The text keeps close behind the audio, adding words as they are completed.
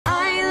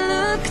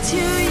to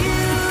you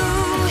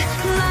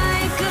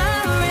like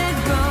a red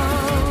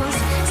rose,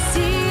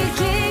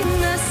 seeking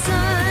the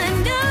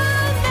sun no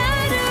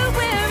matter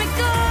where it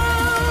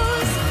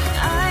goes.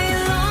 I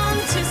long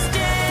to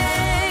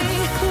stay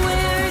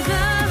where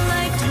the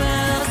light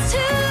dwells,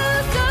 to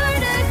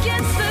guard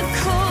against the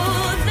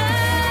cold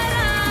that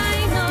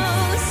I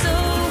know so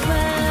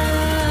well.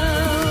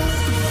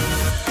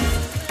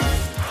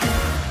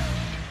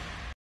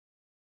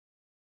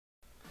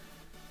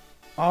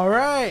 All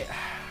right.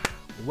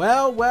 Well.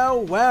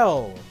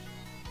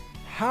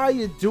 How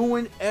you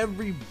doing,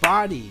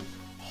 everybody?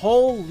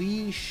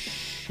 Holy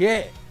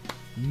shit.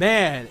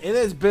 Man, it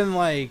has been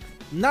like,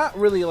 not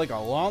really like a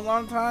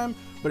long time,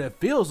 but it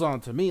feels on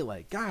to me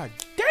like, god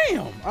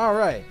damn. All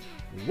right.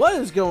 What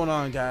is going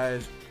on,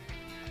 guys?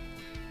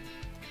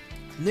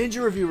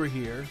 Ninja Reviewer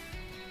here.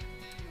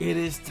 It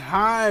is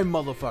time,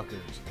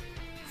 motherfuckers.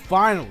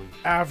 Finally,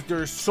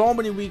 after so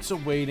many weeks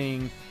of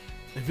waiting,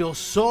 it feels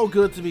so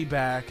good to be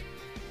back.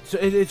 So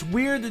it's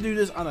weird to do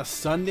this on a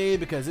Sunday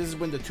because this is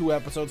when the 2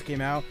 episodes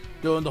came out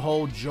during the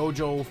whole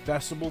JoJo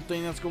festival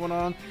thing that's going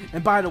on.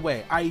 And by the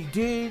way, I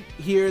did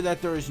hear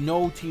that there is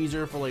no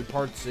teaser for like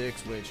part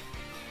 6, which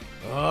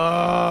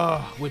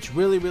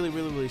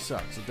really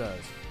sucks. It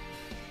does.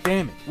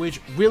 Damn it.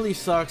 Which really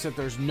sucks that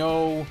there's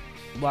no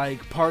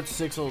like part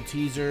 6 little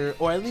teaser,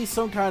 or at least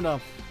some kind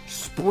of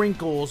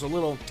sprinkles, a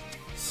little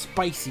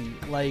spicy,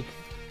 like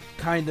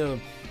kind of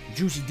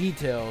juicy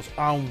details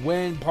on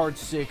when part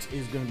 6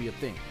 is going to be a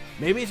thing.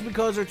 Maybe it's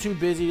because they're too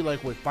busy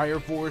like with Fire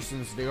Force,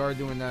 since they are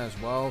doing that as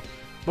well,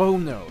 but who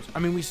knows. I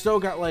mean, we still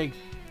got like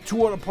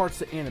 2 other parts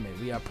to animate.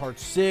 We have part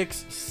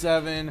 6,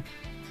 7,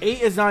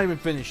 8 is not even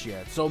finished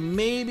yet, so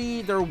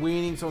maybe they're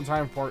waiting some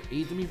time for part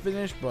 8 to be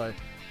finished, but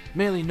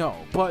mainly no.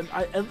 But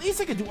at least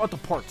I could do up to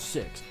part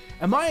 6.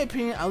 In my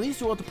opinion, at least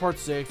do up to part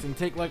 6 and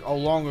take like a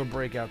longer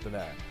break after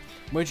that,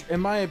 which in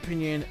my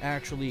opinion it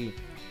actually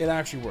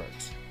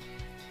works.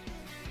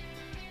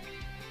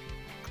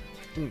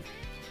 I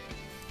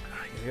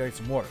gotta get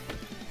some water.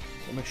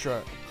 We'll make sure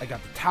I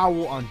got the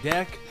towel on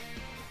deck.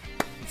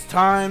 It's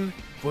time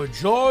for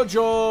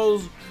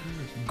JoJo's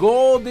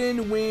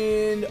Golden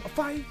Wind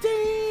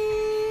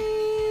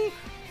Fighting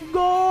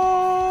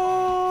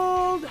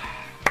Gold.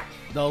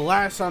 The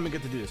last time I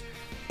get to do this.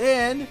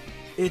 And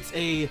it's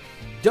a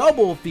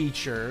double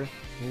feature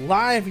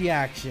live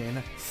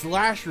reaction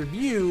 /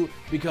 review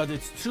because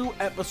it's 2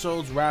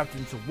 episodes wrapped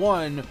into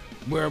one,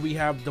 where we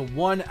have the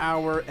 1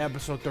 hour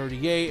episode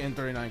 38 and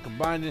 39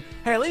 combined.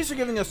 Hey, at least they're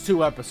giving us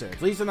 2 episodes.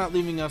 At least they're not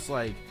leaving us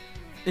like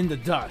in the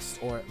dust,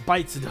 or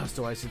bites of dust,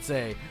 or I should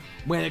say,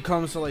 when it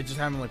comes to like just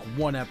having like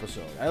 1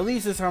 episode. At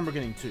least this time we're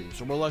getting 2,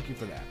 so we're lucky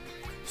for that.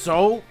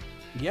 So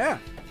yeah,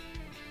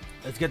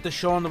 let's get the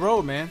show on the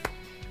road, man.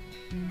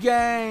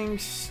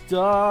 Gangsta.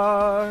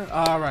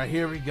 All right,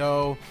 here we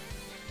go.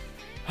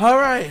 All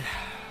right,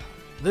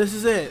 this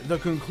is it, the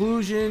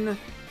conclusion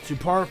to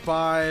part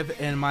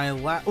 5, and my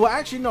well,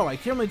 actually no, I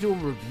can't really do a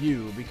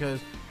review because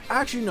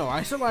actually no,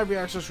 I said live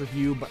reactions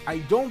review, but I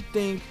don't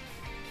think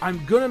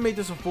I'm gonna make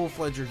this a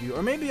full-fledged review.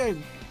 Or maybe you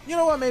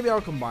know what, maybe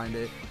I'll combine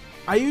it.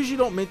 I usually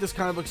don't make this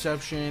kind of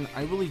exception.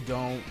 I really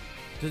don't,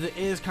 because it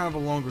is kind of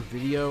a longer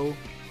video.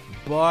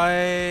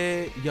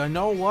 But you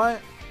know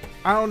what,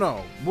 I don't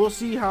know, we'll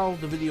see how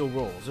the video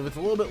rolls. If it's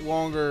a little bit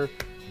longer,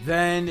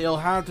 then it'll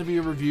have to be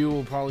a review.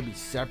 Will probably be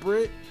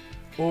separate,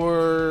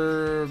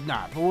 or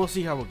not, but we'll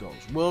see how it goes.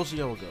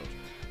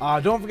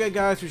 Don't forget,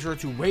 guys, be sure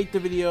to rate the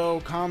video,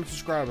 comment,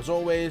 subscribe as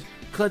always,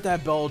 click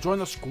that bell, join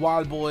the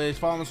squad, boys,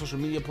 follow my social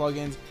media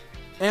plugins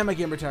and my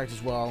gamer tags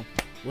as well.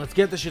 Let's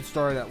get this shit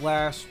started at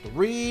last.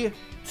 3,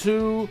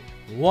 2,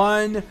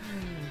 1,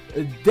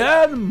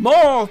 Dead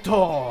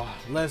Mortal.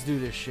 Let's do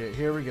this shit.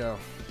 Here we go.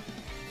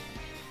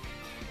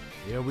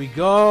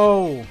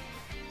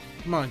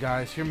 Come on,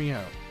 guys, hear me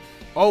out.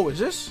 Oh, is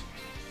this?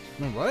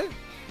 What?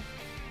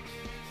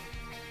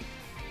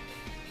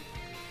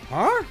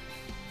 Huh?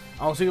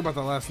 I was thinking about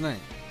that last night.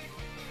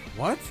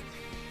 What?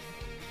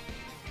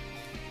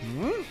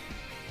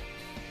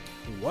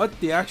 What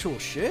the actual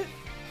shit?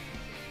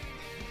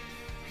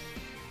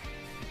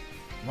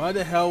 Why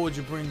the hell would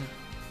you bring...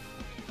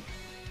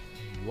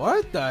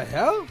 What the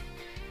hell?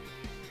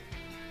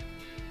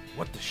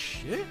 What the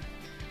shit?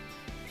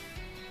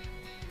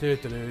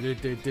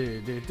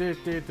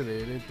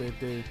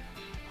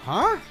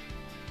 Huh?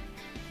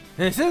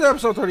 This is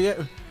episode 38.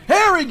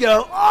 Here we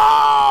go.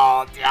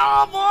 Oh,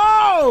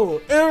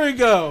 Diablo! Here we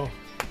go.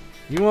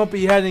 You won't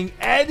be heading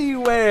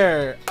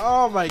anywhere.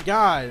 Oh my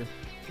god.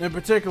 In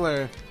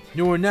particular,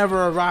 you will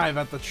never arrive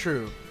at the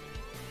truth.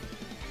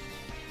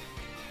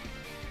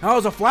 That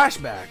was a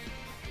flashback.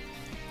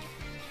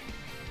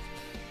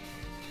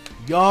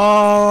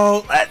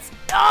 Yo, let's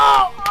go.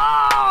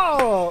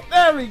 Oh,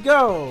 there we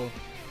go.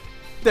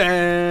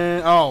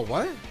 Then, oh,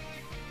 what?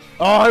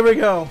 Oh, here we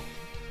go.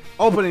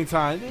 Opening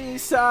time.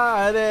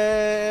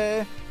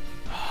 Decided.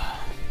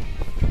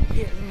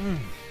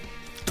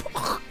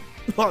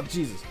 Oh,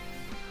 Jesus.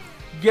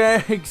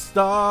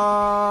 Gangsta.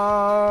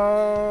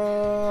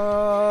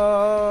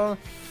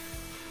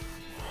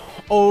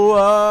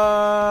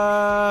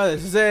 Oh,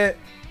 this is it.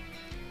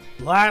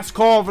 Last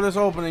call for this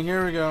opening.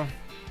 Here we go.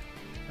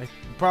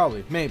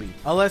 Probably, maybe.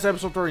 Unless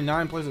episode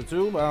 39 plays it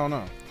too, but I don't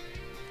know.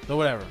 So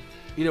whatever.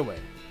 Either way.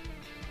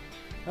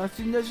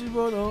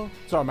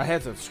 Sorry, my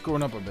headset's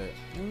screwing up a bit.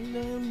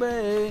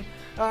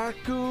 Oh,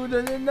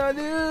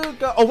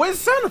 where's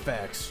the sound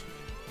effects?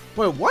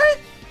 Wait, what?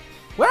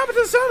 What happened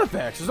to the sound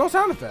effects? There's no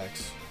sound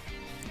effects.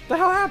 What the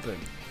hell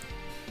happened?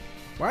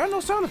 Why are no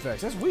sound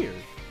effects? That's weird.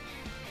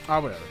 Ah,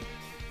 whatever.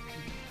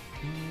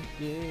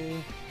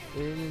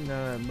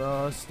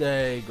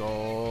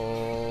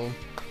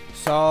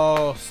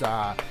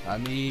 Salsa,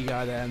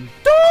 amiga, then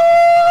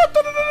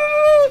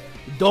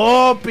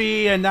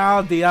Dopey, and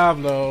now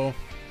Diablo.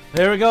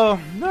 Here we go.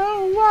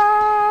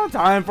 No,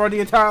 time for the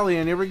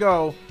Italian. Here we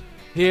go.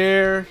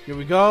 Here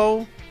we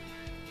go.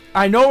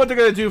 I know what they're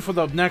gonna do for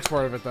the next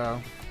part of it,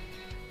 though.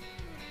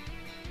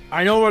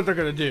 I know what they're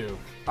gonna do,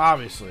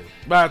 obviously.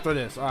 But after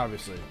this,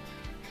 obviously.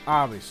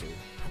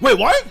 Wait,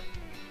 what?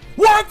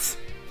 What?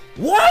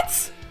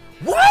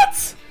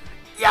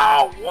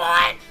 Yo,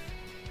 what?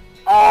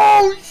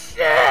 Oh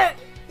shit!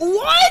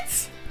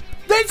 What?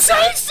 They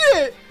changed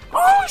it!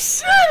 Oh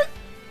shit!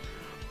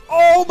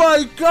 Oh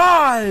my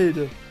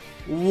god!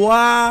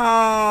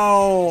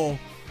 Wow!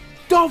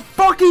 The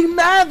fucking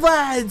Mad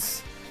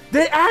Lads!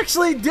 They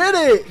actually did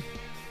it!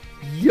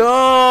 Yo!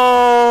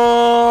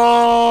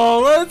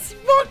 Let's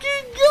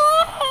fucking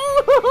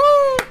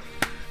go!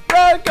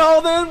 Red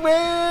Golden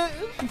Win!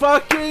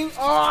 Fucking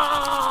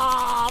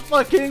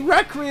fucking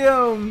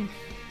Requiem!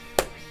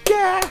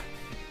 Yeah!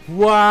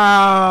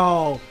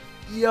 Wow!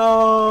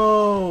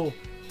 Yo!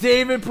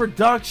 David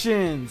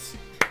Productions!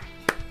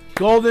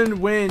 Golden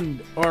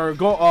Wind, or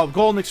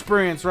Golden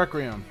Experience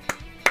Requiem.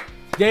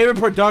 David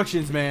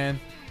Productions, man.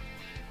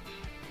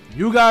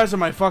 You guys are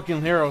my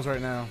fucking heroes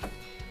right now.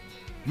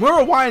 We're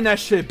rewinding that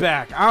shit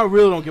back. I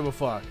really don't give a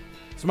fuck.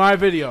 It's my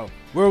video.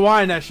 We're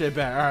rewinding that shit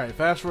back. Alright,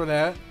 fast forward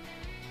that.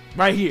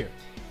 Right here.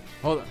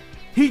 Hold on.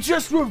 He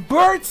just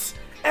reverts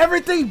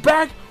everything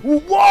back.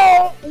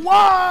 Whoa!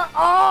 What?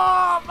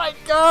 Oh my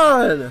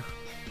god!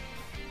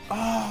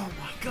 Oh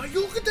my god!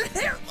 You look at the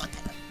hair! Look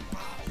at it!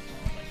 Oh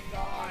my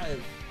god!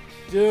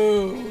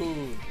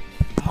 Dude!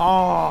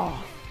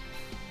 Oh!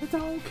 I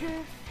don't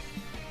care.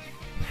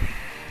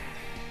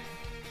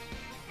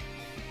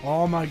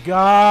 Oh my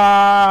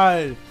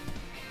god!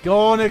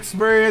 Golden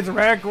Experience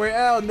Requiem!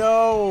 Oh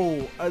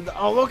no!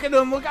 Oh, look at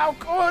him! Look how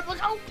good! Look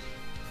how...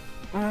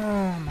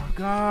 Oh my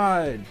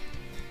god!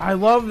 I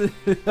love this!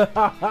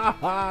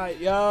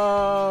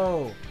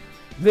 Yo!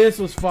 This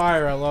was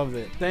fire. I loved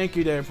it. Thank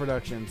you, David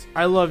Productions.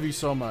 I love you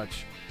so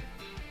much.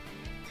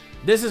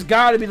 This has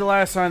got to be the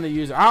last time they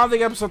use it. I don't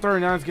think episode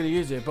 39 is going to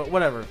use it, but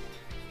whatever.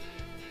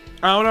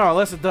 I don't know,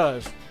 unless it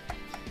does.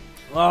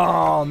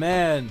 Oh,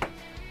 man.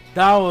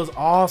 That was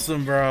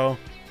awesome, bro.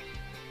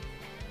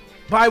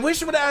 But I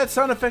wish it would have added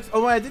sound effects.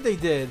 Oh, I think they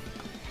did.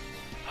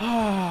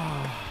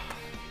 Oh,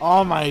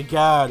 my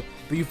God.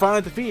 But you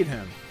finally defeated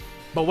him.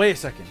 But wait a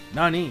second.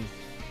 Nani.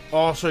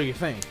 Oh, so you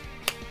think.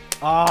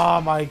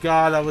 Oh, my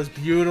God. That was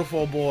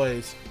beautiful,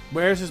 boys.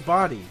 Where's his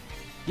body?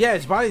 Yeah,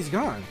 his body's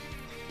gone.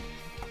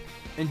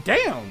 And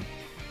damn.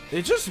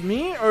 It's just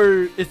me,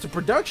 or is the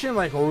production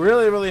like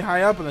really, really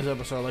high up in this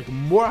episode? Like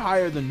more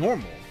higher than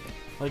normal.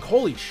 Like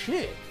holy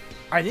shit.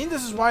 I think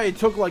this is why it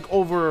took like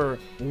over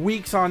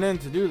weeks on end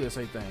to do this,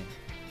 I think.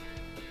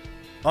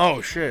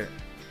 Oh shit.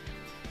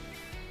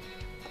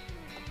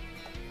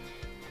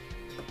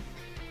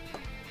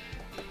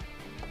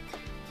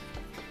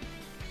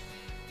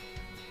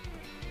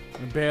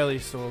 I'm barely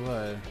still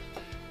alive.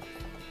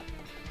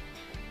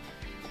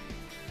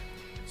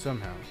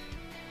 Somehow.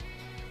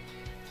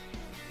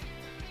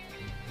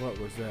 What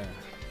was that?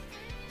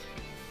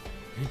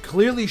 It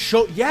clearly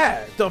showed.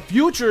 Yeah, the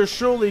future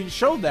surely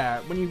showed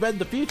that when you read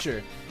the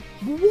future.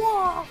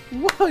 Whoa,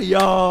 whoa,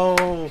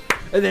 yo,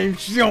 and then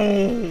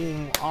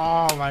zoom.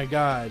 Oh my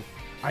god,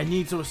 I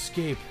need to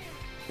escape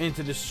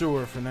into the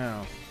sewer for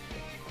now.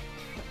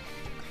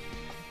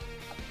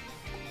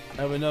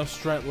 I have enough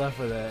strength left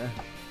for that.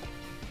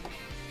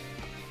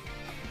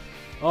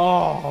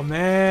 Oh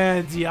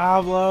man,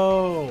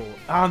 Diablo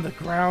on the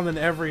ground and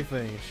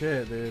everything.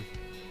 Shit, dude.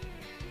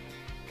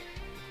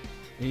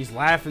 And he's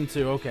laughing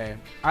too. Okay.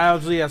 I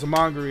obviously, as a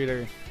manga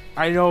reader,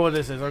 I know what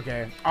this is.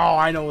 Okay. Oh,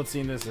 I know what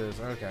scene this is.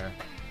 Okay.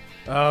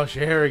 Oh,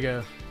 shit. Here we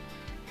go.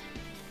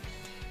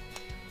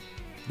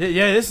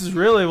 Yeah, this is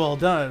really well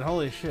done.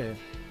 Holy shit.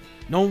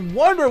 No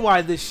wonder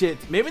why this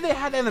shit. Maybe they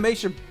had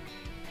animation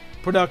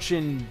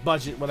production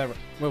budget, whatever.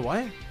 Wait,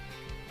 what?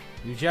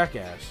 You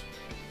jackass.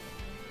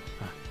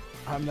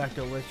 I'm not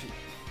gonna let you.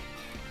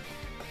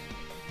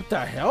 What the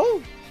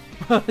hell?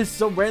 It's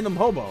some random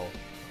hobo.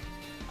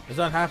 It's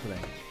not happening.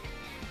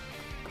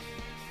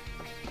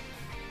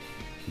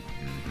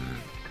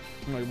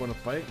 Oh, you want to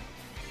fight?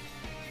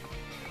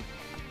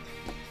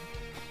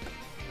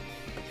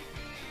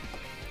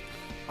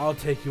 I'll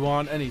take you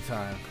on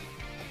anytime.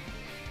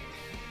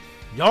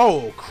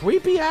 Yo,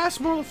 creepy ass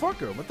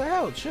motherfucker. What the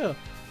hell? Chill.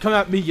 Come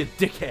at me, you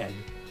dickhead.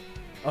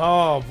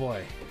 Oh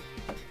boy.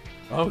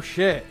 Oh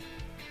shit.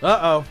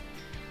 Uh-oh.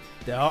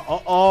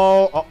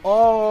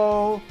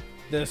 Uh-oh.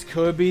 This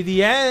could be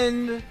the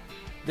end.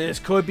 This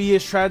could be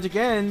his tragic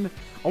end.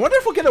 I wonder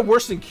if we'll get it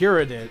worse than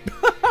Kira did.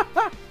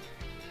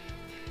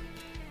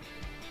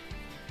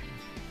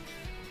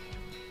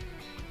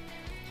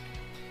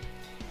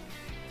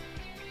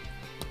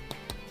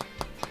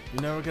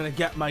 You're never gonna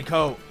get my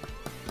coat.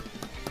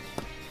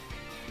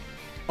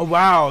 Oh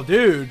wow,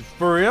 dude.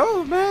 For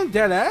real, man?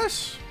 Dead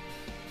ass?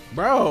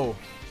 Bro.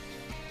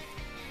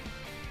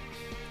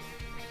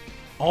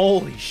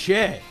 Holy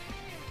shit.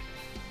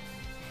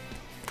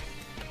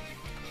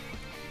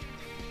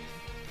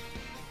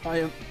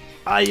 I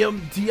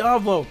am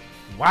Diablo.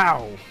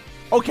 Wow.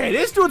 Okay,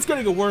 this dude's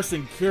gonna get worse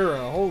than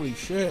Kira. Holy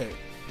shit.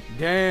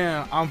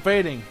 Damn, I'm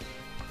fading.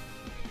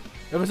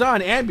 If it's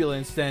not an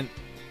ambulance, then...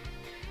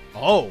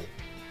 Oh.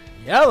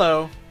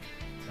 Yellow.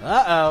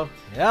 Uh-oh.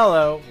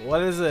 Yellow.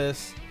 What is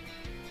this?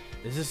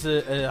 Is this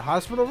a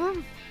hospital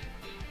room?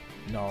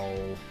 No.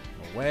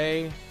 No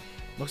way.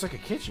 Looks like a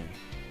kitchen.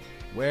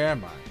 Where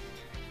am I?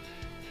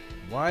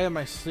 Why am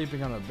I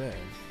sleeping on a bed?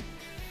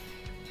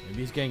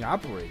 Maybe he's getting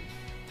operated.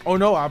 Oh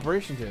no,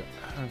 operation too.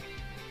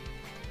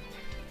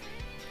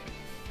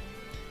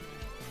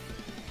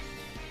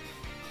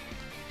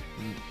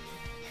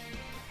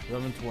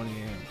 11:20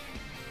 a.m.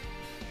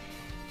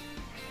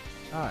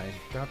 Hi,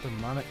 Dr.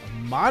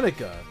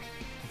 Monica.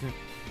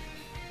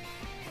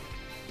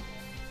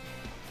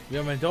 We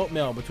have an adult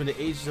male between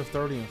the ages of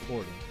 30 and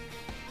 40.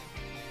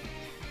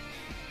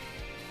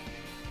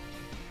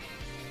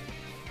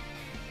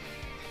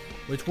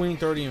 Between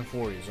 30 and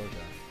 40s, okay.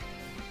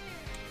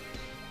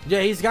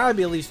 Yeah, he's gotta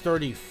be at least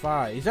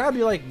 35. He's gotta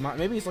be like,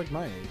 maybe he's like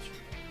my age.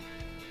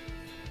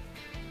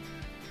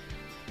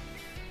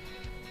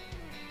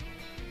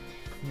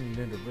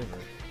 Linda River.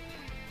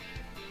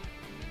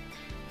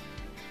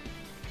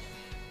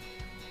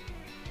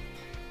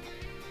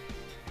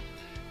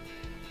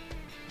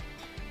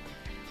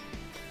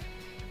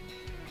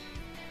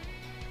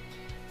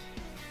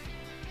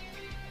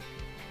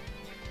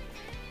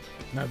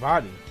 My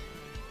body.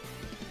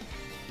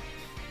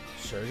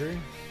 Surgery?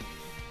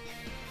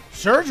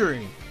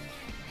 Surgery!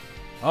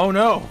 Oh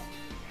no!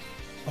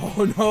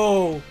 Oh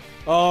no!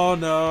 Oh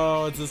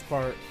no! It's this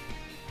part.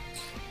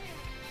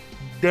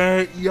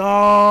 That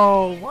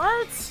yo!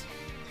 What?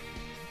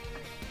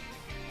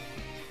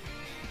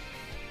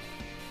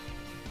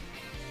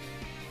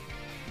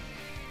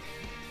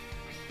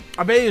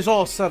 I bet it's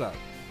all set up.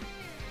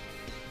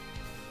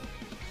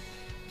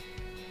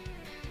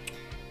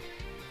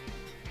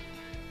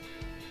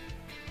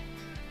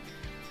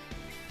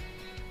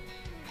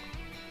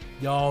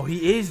 Yo,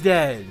 he is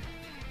dead.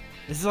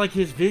 This is like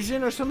his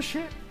vision or some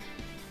shit.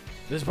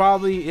 This is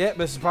probably, yeah,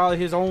 this is probably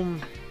his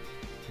own,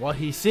 what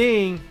he's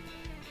seeing.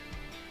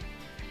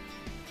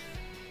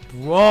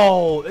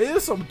 Bro, it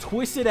is some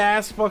twisted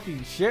ass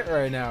fucking shit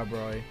right now,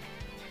 bro.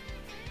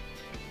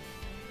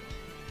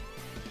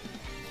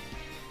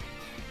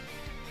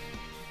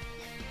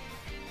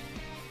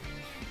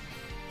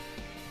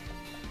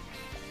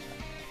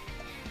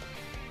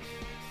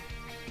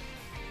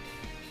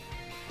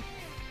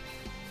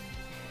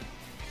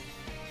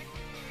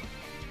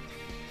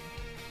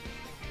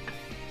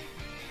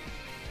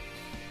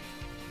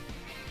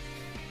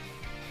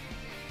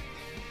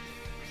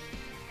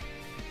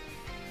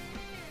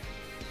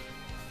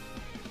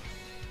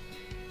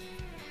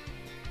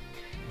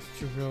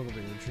 Too real to be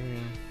a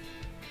dream.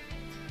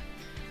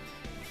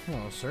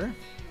 Hello, sir.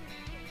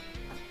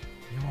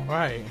 You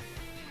alright?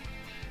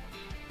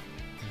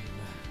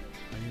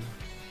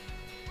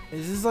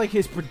 Is this like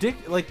his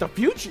like the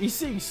future? He's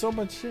seeing so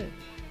much shit.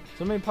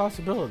 So many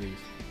possibilities.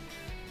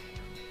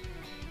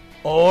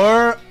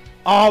 Or,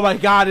 oh my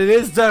god, it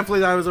is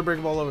definitely Diamonds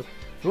Unbreakable all over.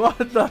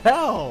 What the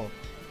hell?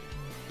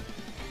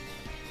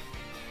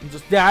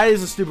 That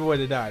is a stupid way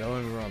to die,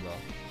 don't get me wrong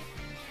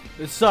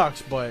though. It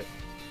sucks, but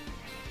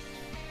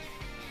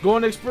go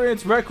and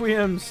experience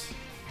Requiems.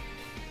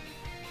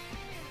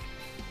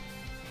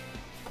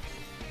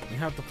 You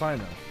have to find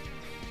him.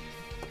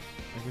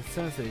 I can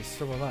sense that he's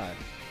still alive.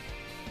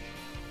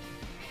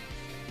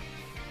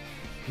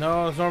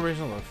 No, there's no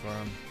reason to look for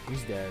him.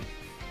 He's dead.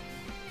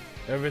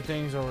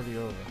 Everything's already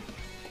over.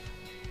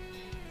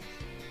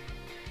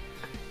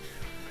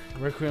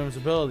 Requiem's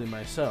ability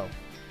myself.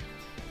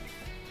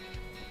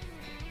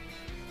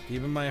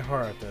 Deep in my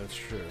heart, that's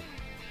true.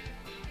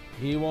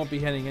 He won't be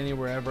heading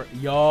anywhere ever.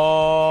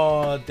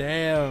 Yo,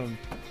 damn.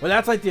 Well,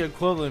 that's like the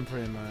equivalent,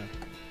 pretty much.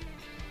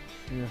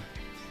 Yeah.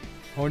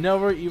 He'll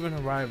never even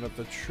arrive at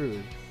the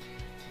truth.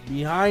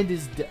 Behind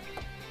his death.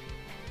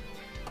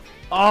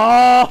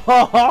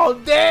 Oh,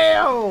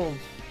 damn!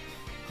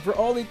 For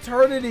all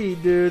eternity,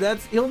 dude.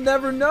 That's, he'll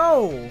never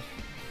know.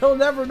 He'll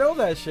never know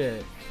that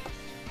shit.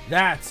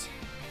 That's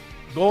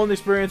Golden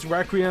Experience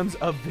Requiem's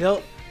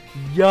ability.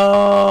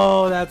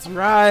 Yo, that's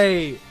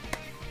right.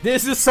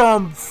 This is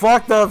some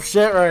fucked up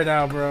shit right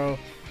now, bro.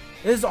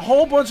 There's a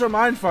whole bunch of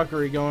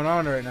mindfuckery going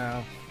on right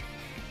now.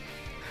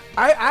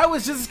 I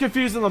was just as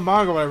confused in the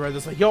manga when I read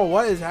this. Like, yo,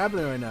 what is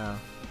happening right now?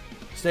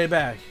 Stay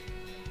back.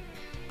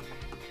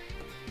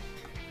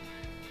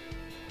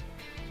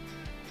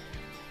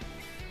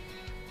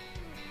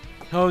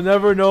 He'll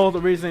never know the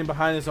reasoning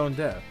behind his own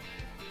death.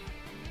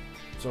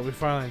 So we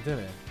finally did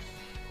it.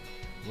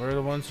 We're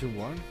the ones who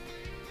won?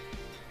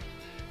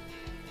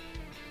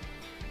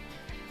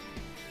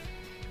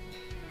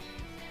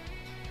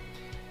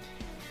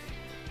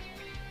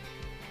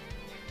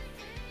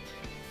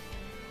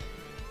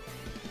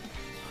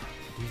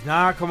 He's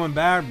not coming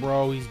back,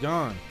 bro. He's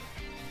gone.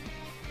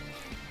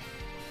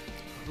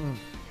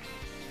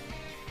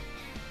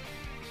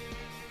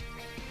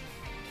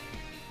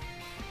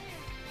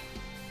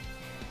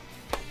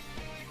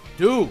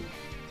 Dude,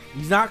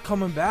 he's not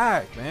coming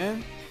back,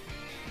 man.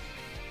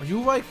 Are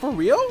you like for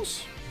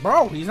reals?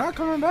 Bro, he's not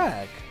coming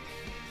back.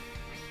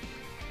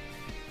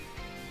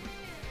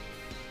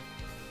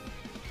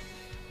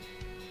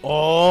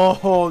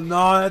 Oh,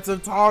 no, that's a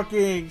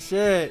talking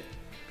shit.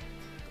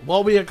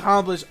 What we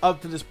accomplished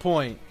up to this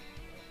point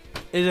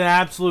is an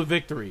absolute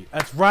victory.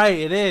 That's right,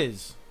 it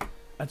is.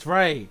 That's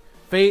right.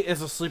 Fate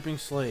is a sleeping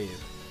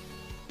slave.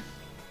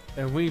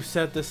 And we've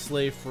set the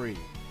slave free.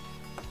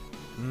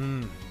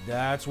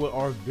 That's what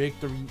our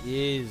victory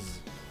is.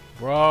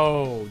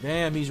 Bro,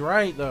 damn, he's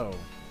right, though.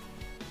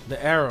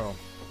 The arrow.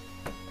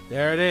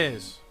 There it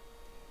is.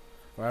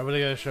 Alright, what do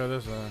I gotta show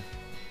this one?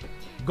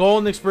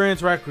 Golden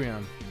Experience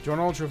Requiem.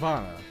 Journal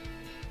Travana.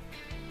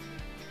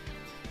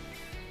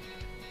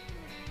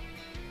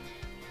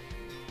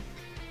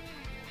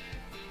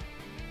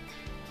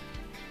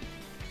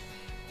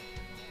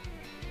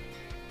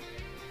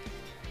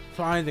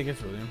 So I think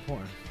it's really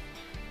important.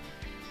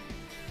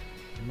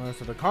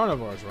 Most of the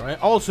carnivores, right?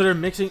 Oh, so they're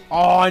mixing.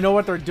 Oh, I know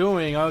what they're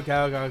doing.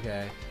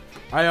 Okay.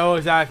 I know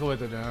exactly what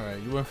they're doing. All right,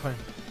 you went fine.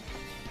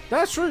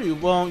 That's true.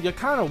 Well, you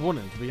kind of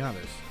wouldn't, to be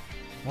honest.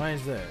 Why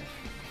is that?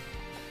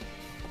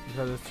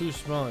 Because it's too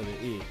smelly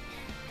to eat.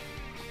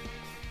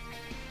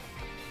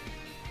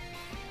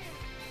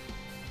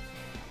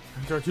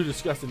 They're too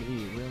disgusting to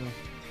eat, really.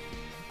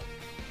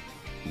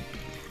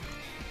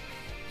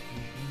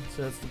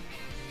 So that's the.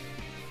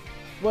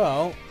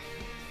 Well.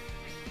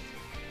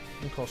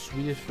 They call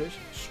Swedish fish.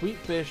 Sweet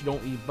fish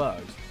don't eat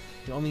bugs.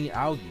 They only eat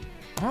algae.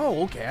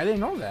 Oh, okay. I didn't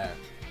know that.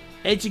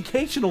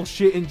 Educational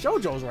shit in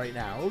JoJo's right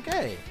now.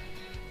 Okay.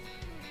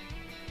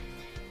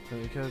 So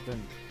because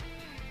then.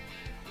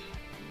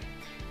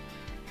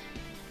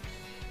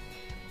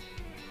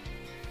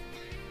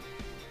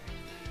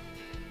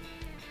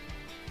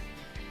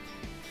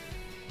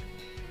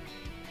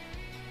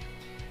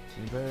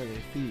 The better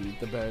they feed,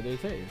 the better they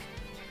taste.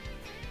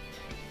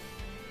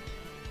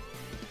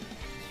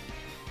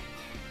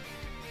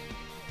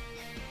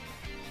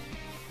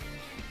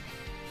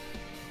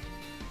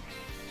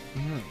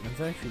 It's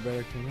actually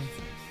better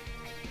convincing.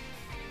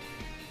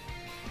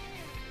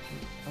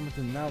 I'm with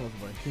the knowledge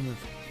by humans.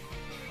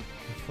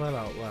 Flat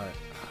out lie.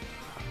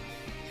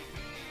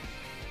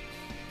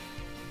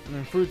 I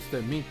mean, fruits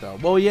that meat though.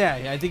 Well, yeah,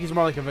 I think he's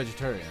more like a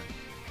vegetarian.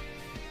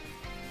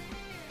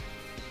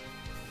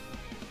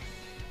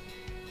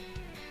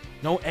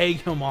 No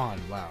egg him on.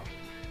 Wow.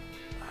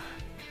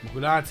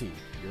 Mukurati,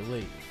 you're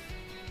late.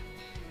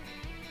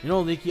 You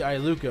know Liki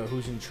Iluka,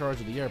 who's in charge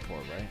of the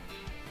airport, right?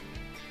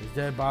 His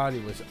dead body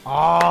was...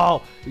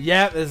 Oh!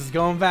 Yeah, this is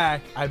going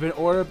back. I've been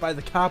ordered by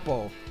the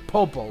capo,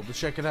 Popo, to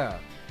check it out.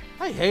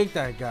 I hate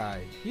that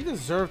guy. He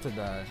deserved to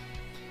die.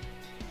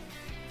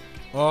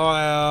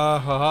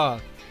 Oh,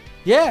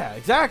 yeah,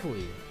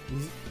 exactly.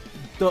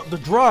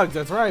 The drugs,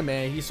 that's right,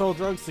 man. He sold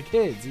drugs to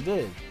kids. He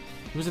did.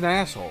 He was an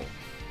asshole.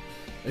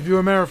 If you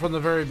remember from the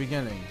very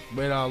beginning,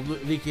 with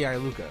Liki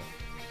Iluka.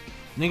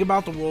 Think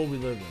about the world we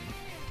live in.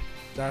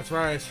 That's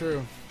right, it's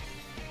true.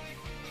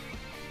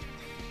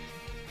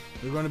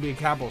 You're going to be a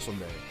capo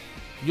someday.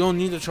 You don't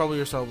need to trouble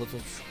yourself with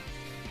this.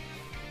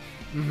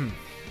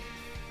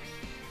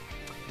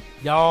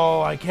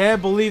 Yo, I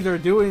can't believe they're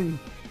going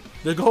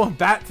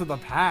back to the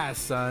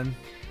past, son.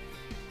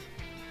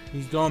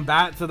 He's going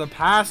back to the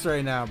past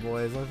right now,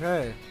 boys.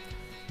 Okay.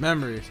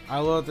 Memories. I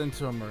looked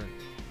into them.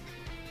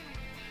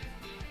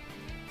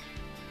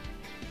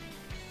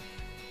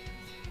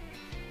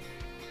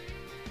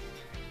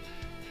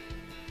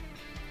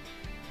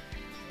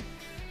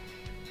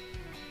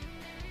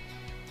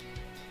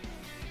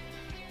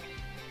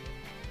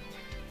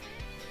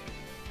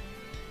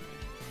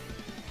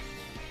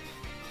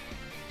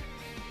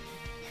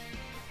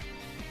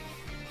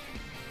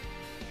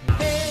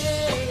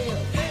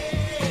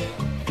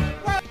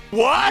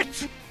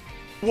 What?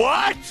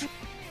 What?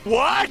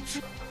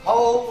 What?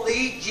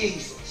 Holy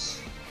Jesus.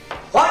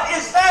 What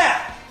is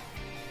that?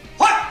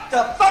 What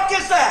the fuck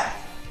is that?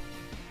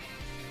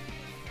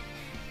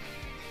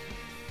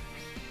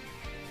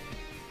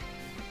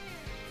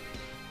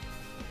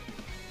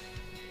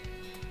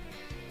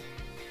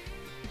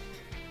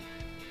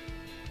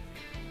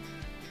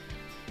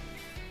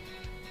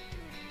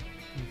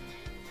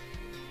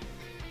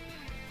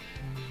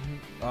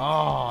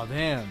 Oh,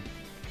 damn.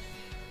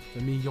 I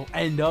mean, you'll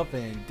end up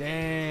in.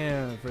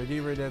 Damn. For a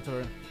deeper death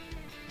tour.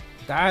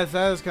 That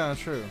is kind of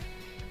true.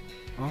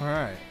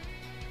 Alright.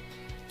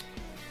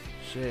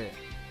 Shit.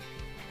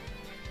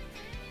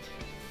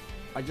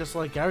 I just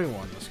like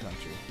everyone in this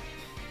country.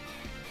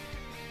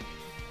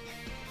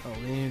 Oh,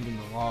 named in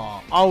the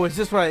law. Oh, is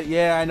this right?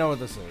 Yeah, I know what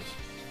this is.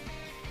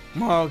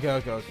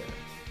 Okay.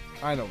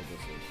 I know what this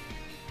is.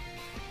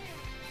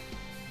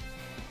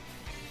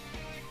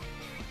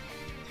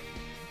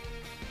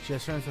 She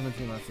has turned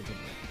 17 last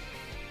September.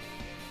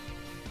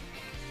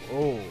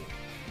 Oh.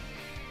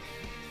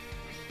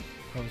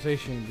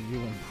 Conversation with you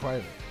in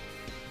private.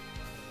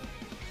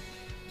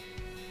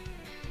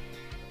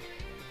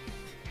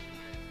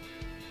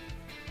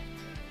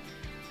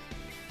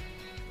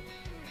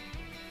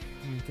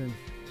 Anything.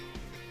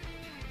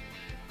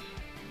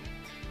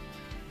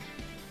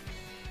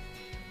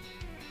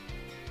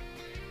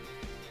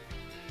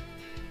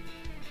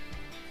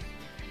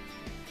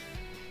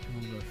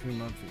 A few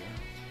months ago.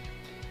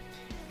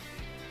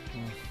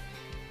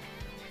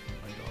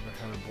 My daughter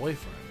had a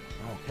boyfriend.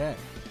 Okay.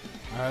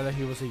 I heard that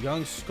he was a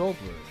young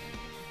sculptor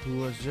who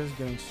was just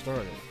getting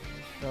started.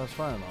 That was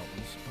fine and all,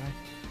 but despite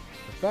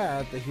the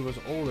fact that he was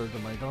older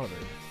than my daughter,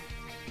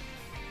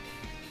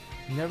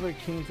 he never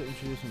came to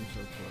introduce himself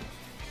to us.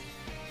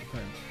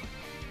 Okay.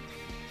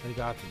 They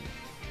got to me.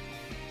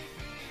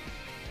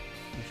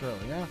 And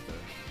shortly after,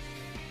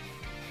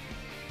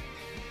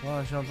 well,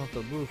 I jumped off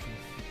the roof.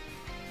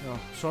 No,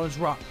 so it's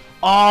rock.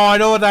 Oh, I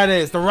know what that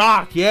is. The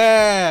rock.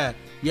 Yeah.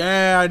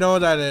 Yeah, I know what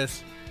that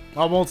is.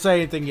 I won't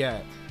say anything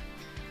yet.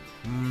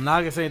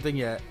 Not gonna say anything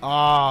yet.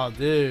 Oh,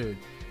 dude.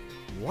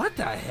 What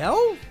the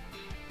hell?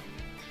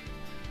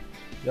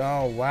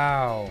 Oh,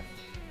 wow.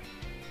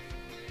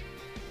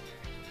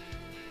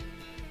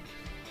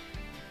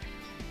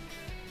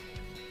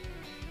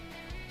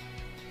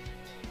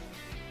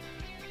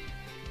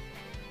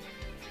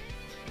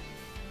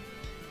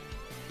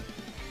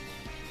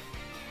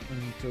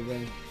 Until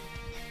then.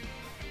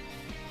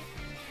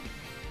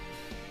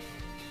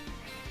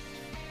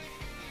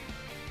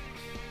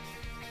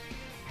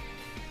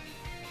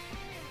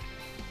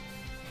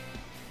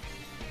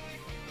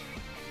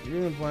 You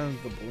didn't plan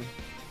with the boy.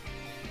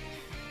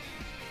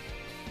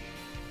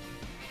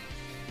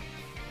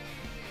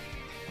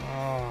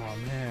 Oh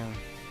man.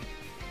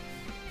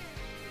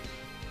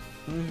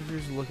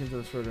 Just look into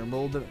this further and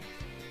rolled it.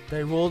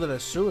 They rolled it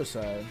as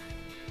suicide.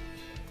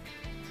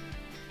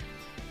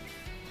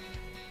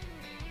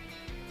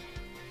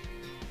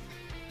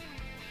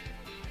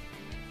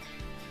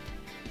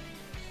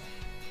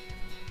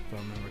 Don't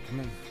remember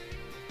coming.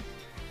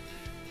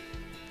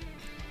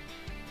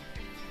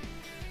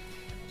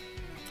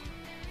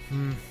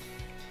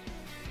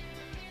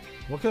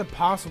 What could it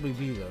possibly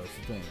be though, is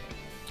the thing.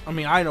 I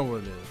mean, I know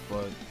what it is,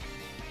 but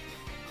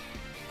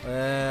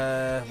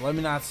let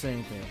me not say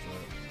anything for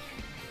it.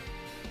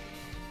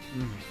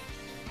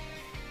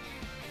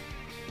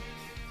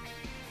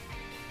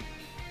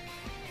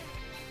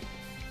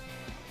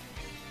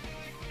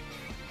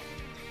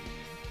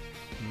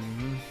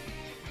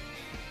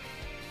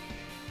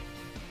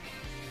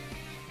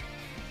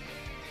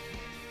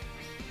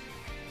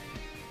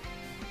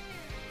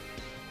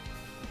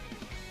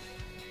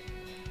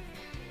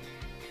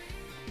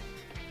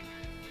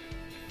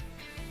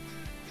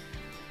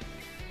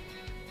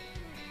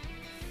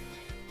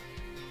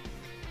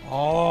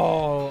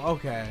 Oh,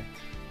 okay.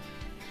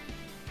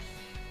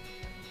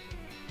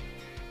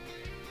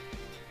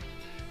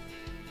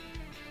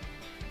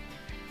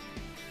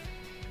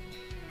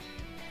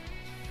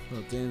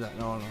 Oh, damn that.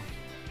 No.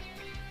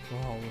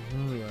 Oh,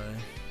 anyway.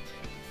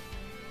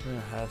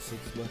 Yeah, has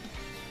 6 left.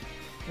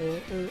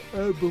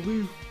 I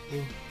believe.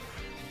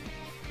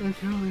 I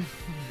can't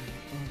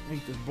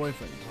make this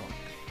boyfriend talk.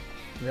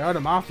 They are the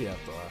mafia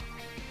after all.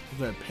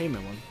 It's a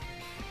payment one.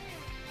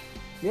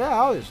 Yeah,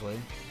 obviously.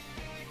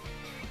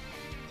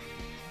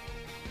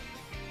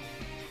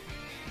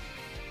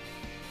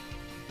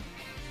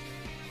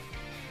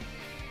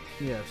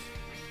 Yes.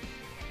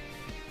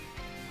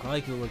 I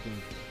like the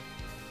looking.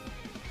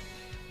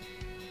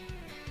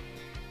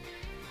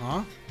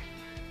 Huh?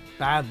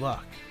 Bad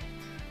luck.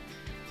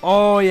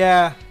 Oh,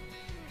 yeah.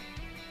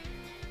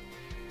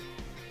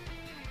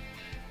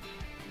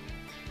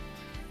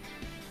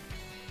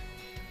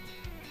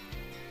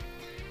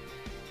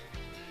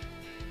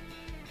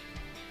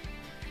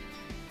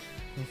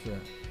 What's that?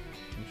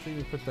 Make sure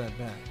you put that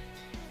back.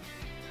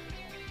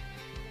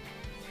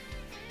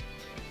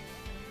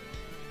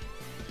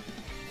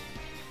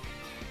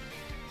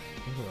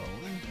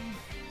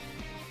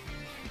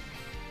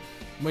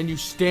 When you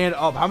stand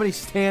up, how many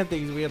stand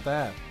things do we have to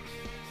have?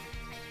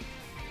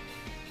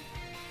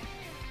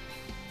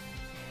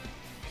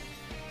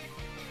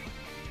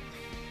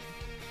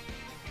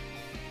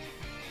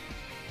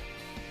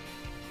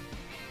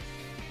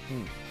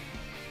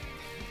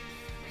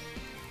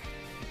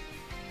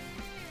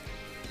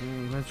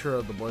 Not sure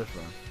of the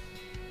boyfriend.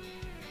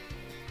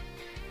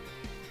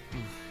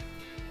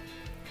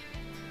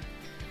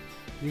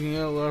 You can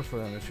get a lure for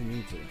them if you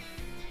need to.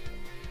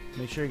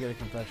 Make sure you get a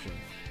confession.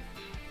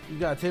 You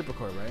got a tape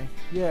recorder, right?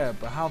 Yeah,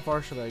 but how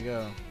far should I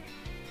go?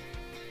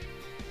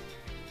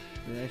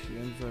 It actually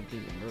ends up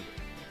being murdered.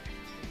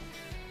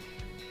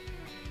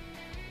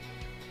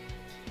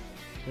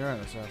 They're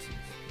an assassins.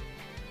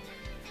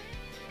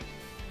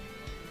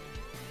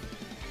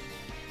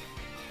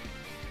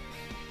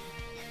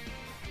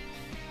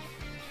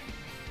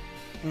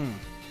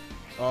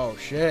 Oh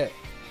shit.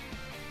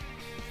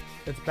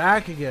 It's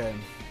back again.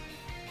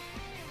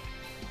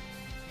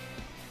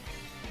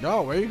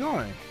 No, where are you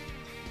going?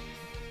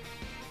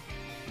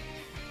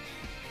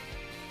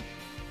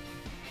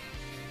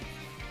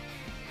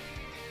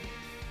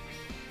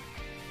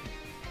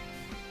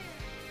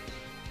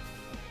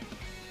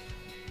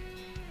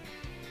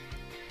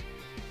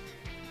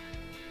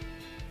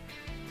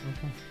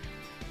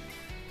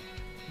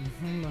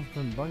 That's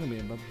been bugging me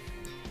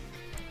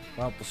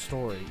about the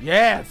story.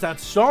 Yeah, it's that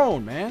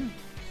stone, man.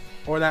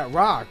 Or that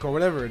rock, or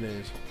whatever it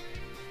is.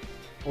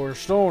 Or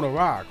stone or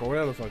rock, or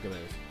whatever the fuck it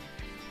is.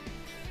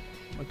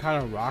 What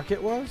kind of rock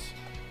it was?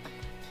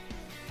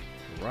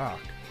 A rock.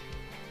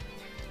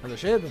 Or the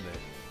shape of it.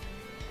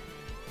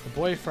 The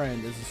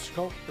boyfriend is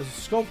a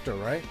sculptor,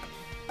 right?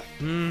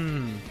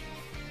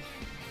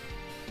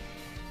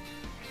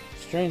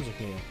 Strange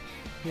looking.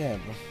 Yeah,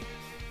 but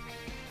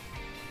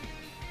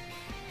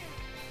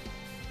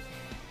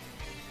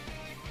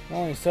I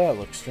only saw it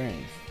look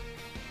strange.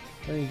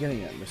 What are you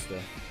getting at, mister?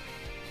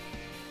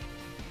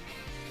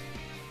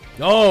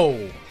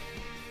 No!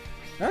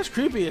 That's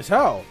creepy as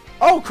hell.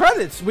 Oh,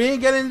 credits! We ain't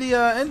getting the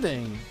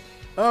ending.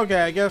 Okay,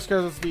 I guess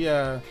because it's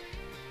the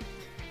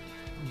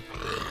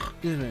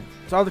excuse me.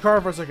 Stop the car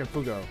for a second,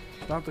 Fugo.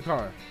 Stop the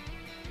car.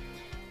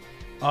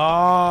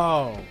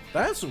 Oh,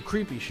 that's some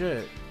creepy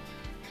shit.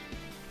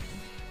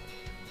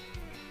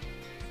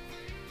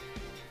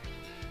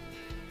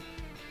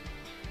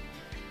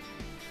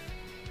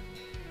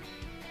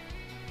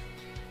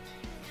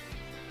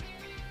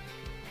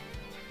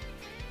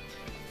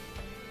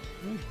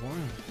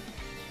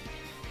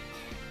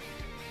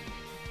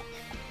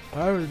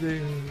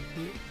 Everything.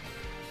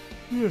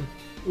 Yeah.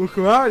 Well,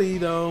 karate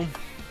though.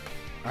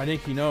 I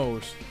think he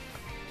knows.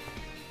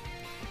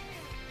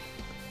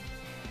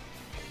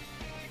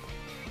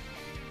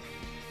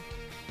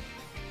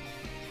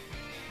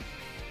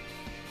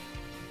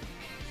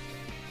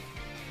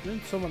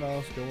 Didn't someone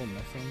else go and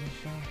mess on this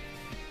show?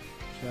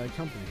 Should I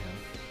accompany him?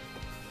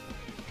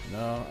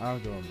 No, I'll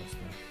go and mess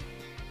them.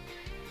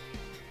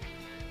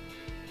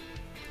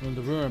 When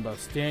the rumor about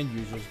stand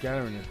users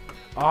gathering it.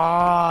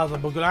 Ah, the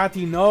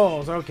Bugatti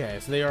knows. Okay,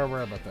 so they are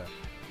aware about that.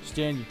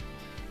 Stand.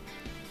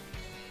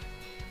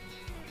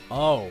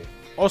 Oh.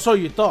 Oh, so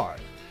you thought.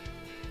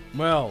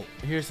 Well,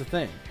 here's the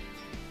thing.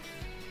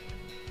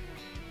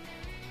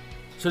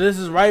 So this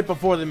is right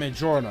before the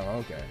Midjourno.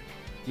 Okay.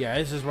 Yeah,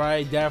 this is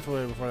right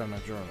definitely before the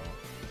Midjourno.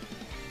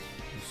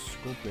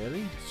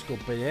 Scopetti?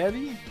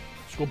 Scopetti?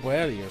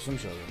 Scopetti or some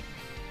sort of.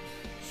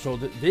 So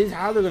this is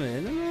how they're gonna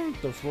end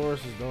it? The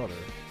florist's daughter.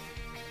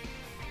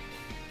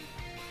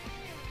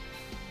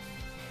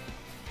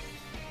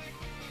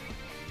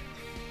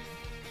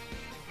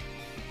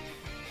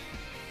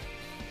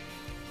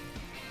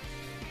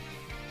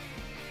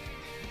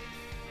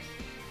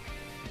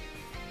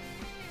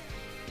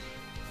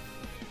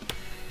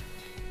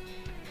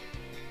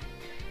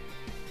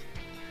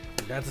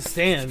 That's a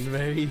stand,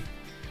 baby.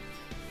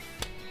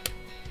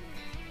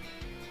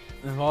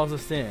 Involves a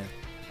stand.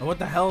 And what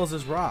the hell is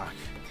this rock?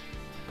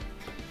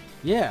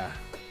 Yeah.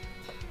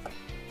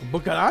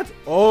 Bukarat?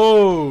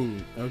 Oh,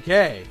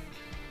 okay.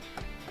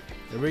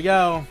 Here we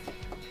go.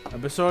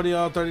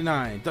 Episodio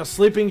 39. The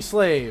Sleeping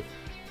Slave.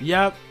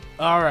 Yep.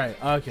 Alright.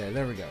 Okay,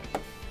 there we go.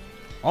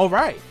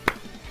 Alright.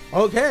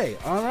 Okay.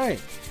 Alright.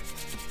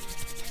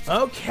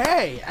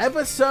 Okay.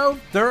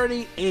 Episode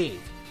 38.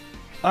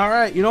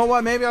 Alright, you know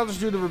what? Maybe I'll just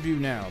do the review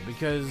now,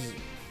 because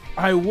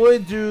I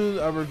would do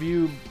a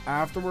review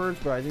afterwards,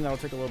 but I think that'll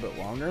take a little bit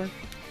longer.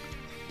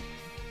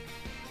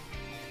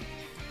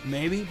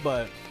 Maybe,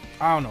 but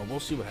I don't know. We'll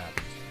see what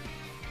happens.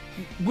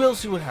 We'll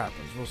see what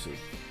happens. We'll see.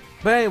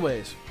 But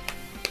anyways.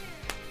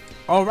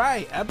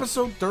 Alright,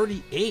 episode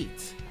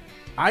 38.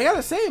 I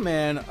gotta say,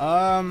 man,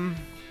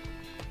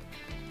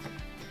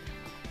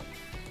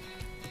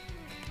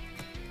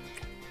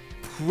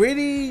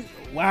 pretty...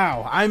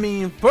 Wow, I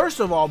mean, first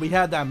of all, we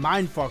had that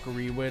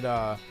mindfuckery with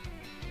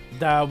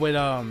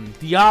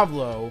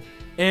Diablo,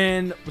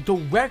 and the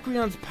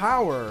Requiem's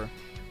power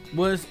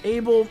was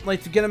able,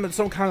 like, to get him in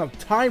some kind of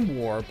time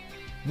warp,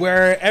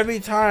 where every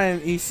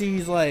time he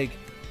sees, like,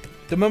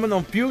 the moment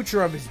of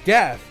future of his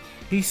death,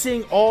 he's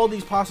seeing all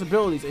these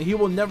possibilities, and he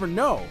will never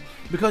know,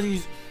 because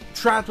he's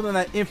trapped within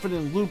that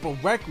infinite loop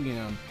of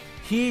Requiem.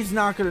 He's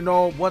not gonna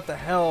know what the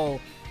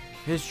hell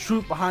his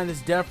truth behind his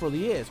death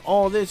really is.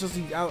 All this, just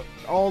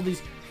all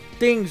these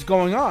things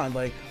going on.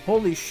 Like,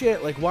 holy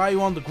shit, like, why are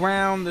you on the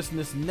ground? This and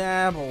this and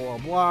that, blah, blah,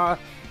 blah.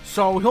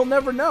 So he'll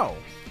never know.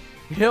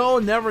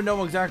 He'll never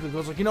know exactly.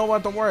 Because, like, you know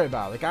what? Don't worry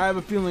about it. Like, I have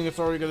a feeling it's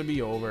already going to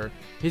be over.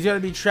 He's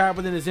going to be trapped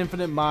within his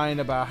infinite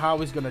mind about how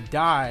he's going to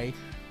die.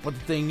 But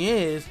the thing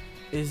is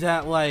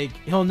that, like,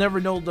 he'll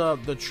never know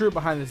the truth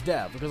behind his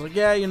death. Because, like,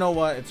 yeah, you know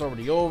what? It's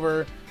already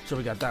over. So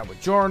we got that with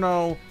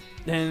Giorno.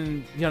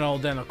 Then, you know,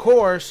 then of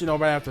course, you know,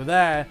 right after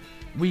that,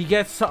 we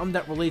get something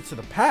that relates to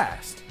the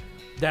past.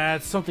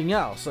 That's something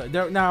else.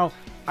 Now,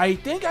 I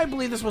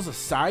believe this was a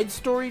side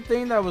story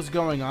thing that was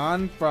going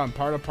on from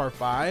part of part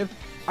 5.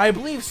 I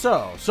believe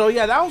so. So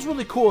yeah, that was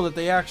really cool that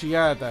they actually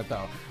added that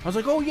though. I was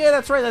like, oh yeah,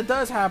 that's right, that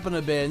does happen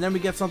a bit. And then we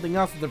get something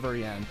else at the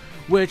very end,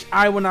 which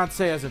I will not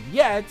say as of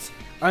yet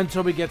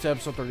until we get to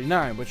episode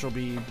 39, which will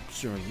be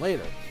sooner than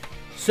later.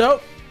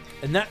 So,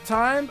 in that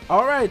time,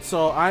 alright,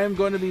 so I am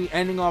going to be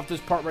ending off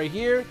this part right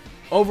here.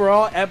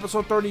 Overall,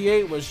 episode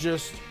 38 was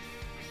just,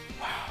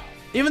 wow.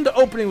 Even the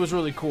opening was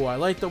really cool. I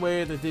like the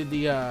way they did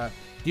the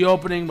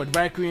opening with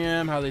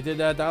Requiem, how they did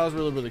that. That was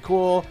really, really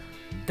cool.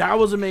 That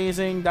was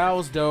amazing. That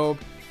was dope.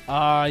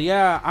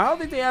 Yeah, I don't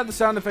think they had the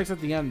sound effects at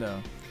the end, though.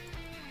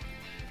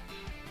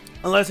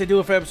 Unless they do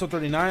it for episode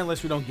 39,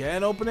 unless we don't get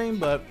an opening,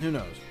 but who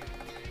knows.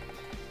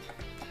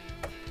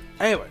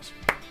 Anyways,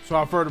 so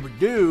without further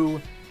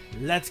ado,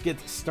 let's get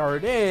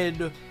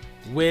started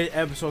with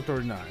episode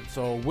 39.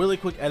 So, really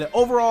quick edit.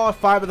 Overall,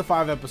 5 of the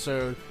 5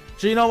 episode.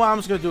 So, you know what? I'm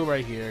just going to do it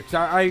right here. Because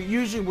I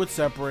usually would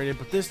separate it,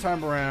 but this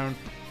time around,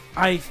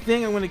 I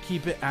think I'm going to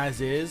keep it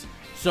as is.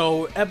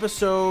 So,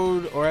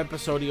 episode or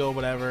episodio,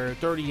 whatever,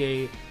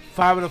 38,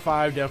 5 of the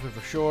 5, definitely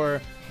for sure.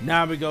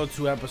 Now we go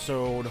to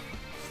episode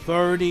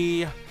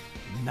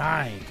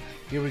 39.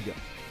 Here we go.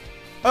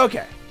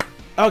 Okay,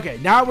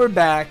 now we're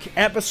back.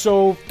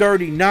 Episode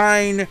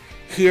 39.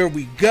 Here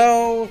we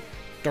go.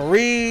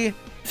 3,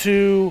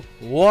 2,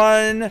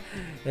 1.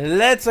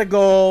 Let's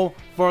go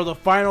for the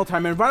final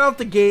time. And right off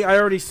the gate, I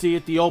already see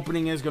it. The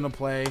opening is going to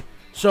play.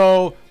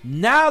 So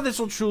now this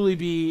will truly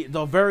be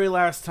the very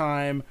last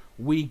time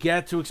we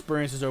get to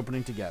experience this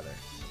opening together.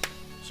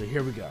 So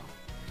here we go.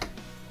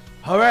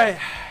 Alright.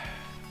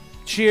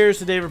 Cheers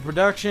to David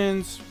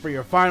Productions for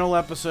your final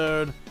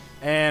episode.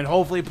 And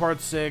hopefully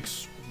part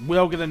 6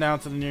 will get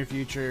announced in the near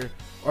future.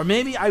 Or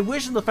maybe, I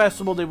wish in the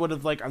festival they would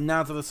have like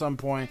announced it at some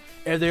point.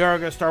 If they are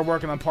going to start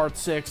working on part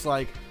 6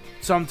 like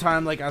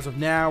sometime like as of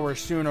now or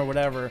soon or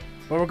whatever.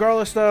 But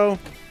regardless though,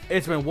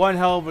 it's been one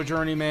hell of a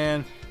journey,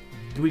 man.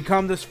 We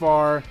come this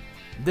far.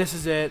 This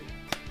is it.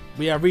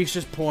 We have reached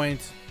this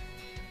point.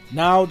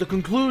 Now the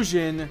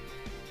conclusion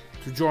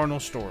to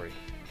Journal's story.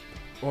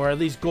 Or at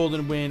least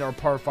Golden Wind or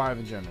part 5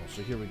 in general.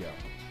 So here we go.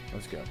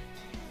 Let's go.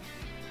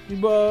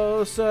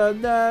 Oh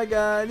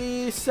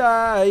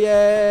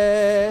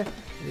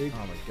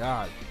my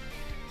god.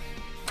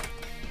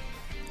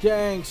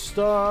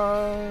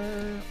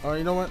 Gangstar. Oh,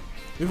 you know what?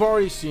 We've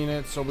already seen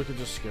it, so we could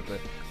just skip it.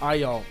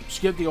 Yo,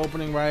 skip the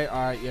opening, right?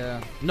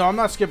 Yeah. No, I'm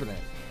not skipping it.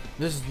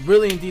 This is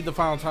really indeed the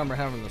final time we're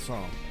having the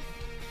song.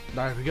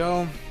 There we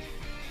go.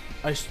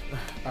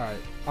 Alright.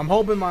 I'm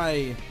hoping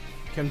my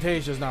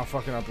Camtasia's not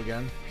fucking up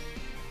again.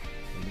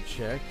 Let me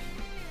check.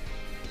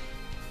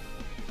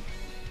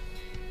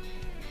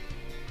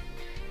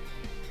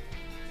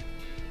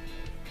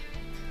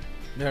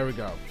 There we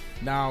go.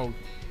 Now.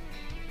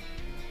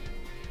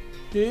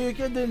 I've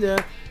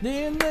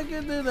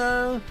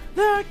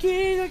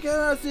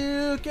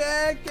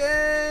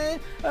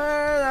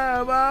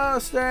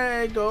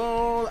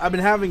been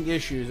having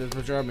issues. That's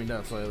what driving me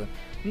nuts lately.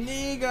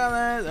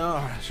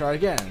 Oh, try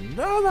again.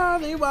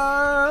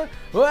 Wow,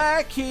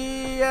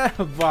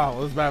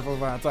 let's back for the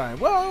final time.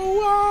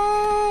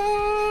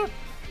 Whoa.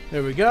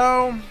 There we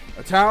go.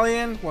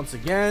 Italian once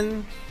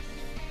again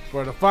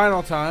for the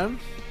final time.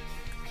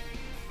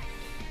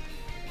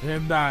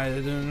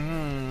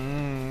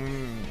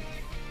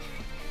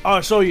 Oh,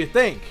 so you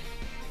think?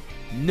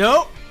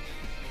 Nope.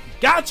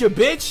 Gotcha,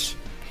 bitch.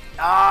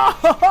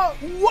 Oh,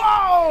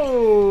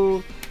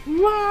 whoa.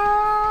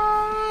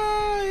 Whoa.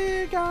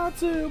 You got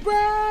to,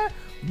 bruh.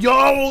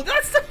 Yo,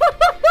 that's.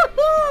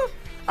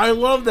 I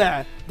love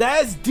that.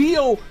 That's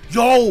Dio.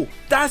 Yo,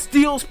 that's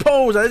Dio's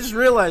pose. I just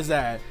realized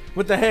that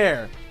with the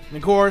hair. And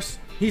of course,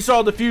 he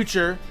saw the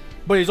future,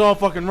 but he's all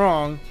fucking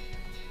wrong.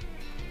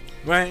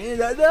 Right?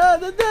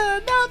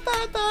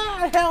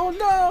 Hell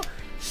no.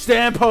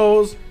 Stand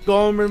pose.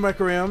 Golden Rim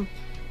Requiem.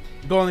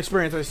 Golden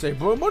Experience, I say.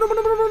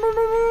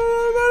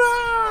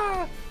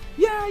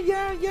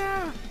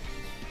 Yeah.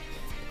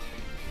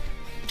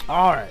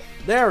 Alright.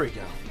 There we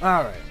go.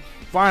 Alright.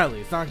 Finally,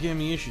 it's not giving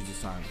me issues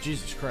this time.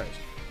 Jesus Christ.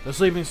 The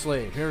Sleeping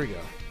Slave. Here we go.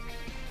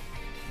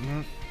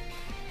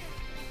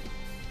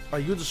 Oh,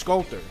 you the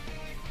sculptor.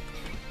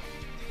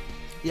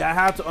 Yeah, I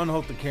have to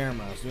unhook the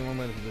camera. That's the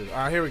only way to do it.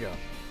 Alright, here we go.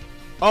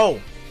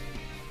 Oh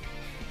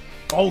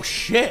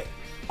shit.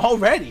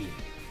 Already.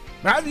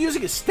 I have to use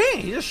a stand.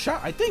 He just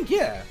shot. I think,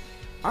 yeah.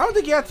 I don't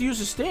think you have to use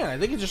a stand. I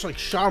think it just like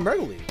shot him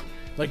regularly.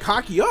 Like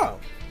hockey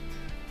up.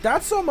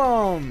 That's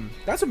some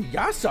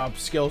Yasop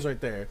skills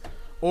right there.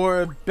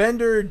 Or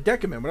Bender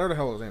Decaman, whatever the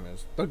hell his name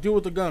is. The dude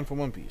with the gun from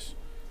One Piece.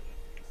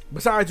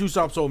 Besides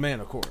Usopp's old man,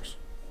 of course.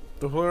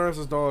 The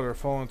Polaris' daughter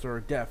falling to her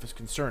death is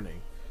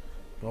concerning.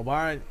 Well,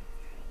 why?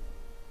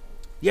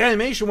 The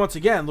animation once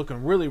again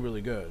looking really,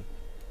 really good.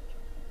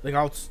 Like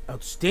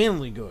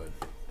outstandingly good.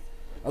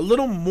 A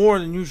little more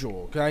than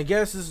usual. Cause I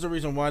guess this is the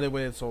reason why they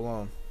waited so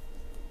long.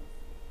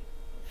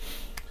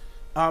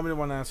 I'm the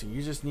one asking.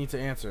 You just need to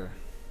answer.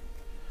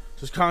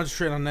 Just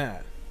concentrate on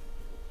that.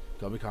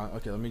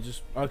 Okay, let me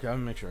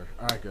make sure.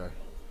 Alright, good.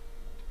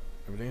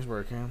 Everything's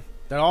working.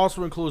 That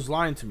also includes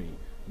lying to me.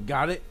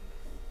 Got it?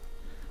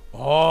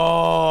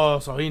 Oh,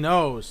 so he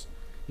knows.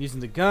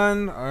 Using the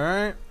gun,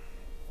 alright.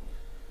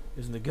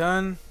 Using the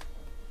gun.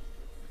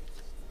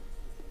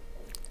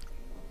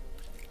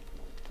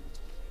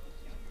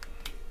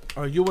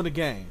 Are you in a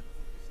gang?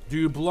 Do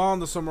you belong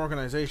to some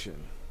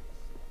organization?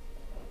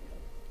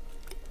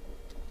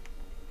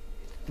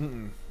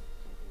 You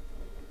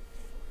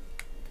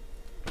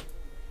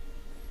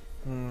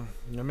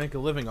make a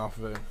living off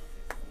of it.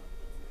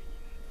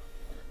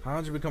 How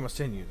did you become a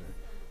stand user?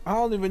 I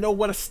don't even know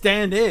what a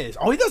stand is.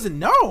 Oh, he doesn't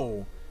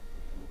know.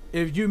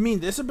 If you mean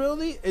this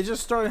ability, it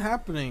just started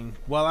happening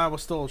while I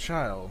was still a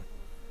child.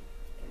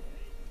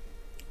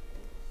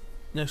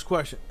 Next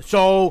question.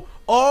 So,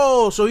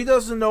 so he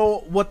doesn't know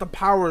what the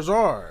powers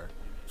are.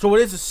 So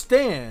it is a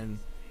stand,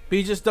 but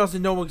he just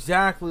doesn't know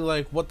exactly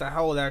like what the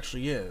hell it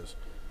actually is.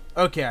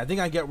 Okay, I think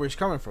I get where he's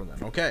coming from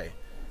then. Okay.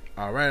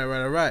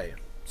 Alright.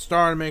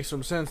 Starting to make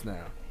some sense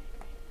now.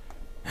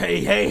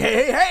 Hey,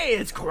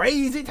 it's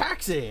Crazy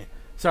Taxi!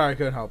 Sorry, I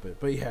couldn't help it,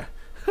 but yeah.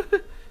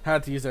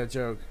 Had to use that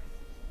joke.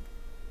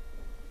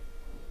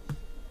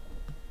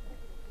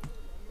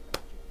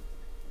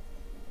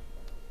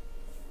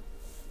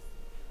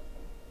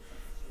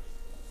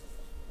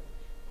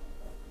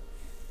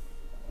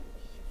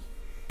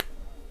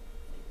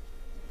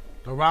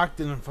 The Rock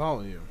didn't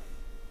follow you.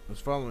 It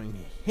was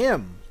following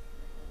him.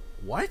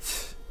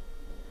 What?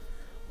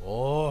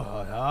 Oh,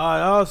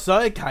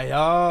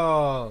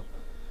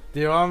 do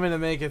you want me to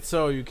make it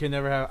so you can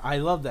never have... I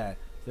love that.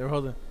 They were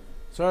holding...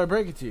 Sorry to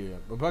break it to you,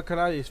 but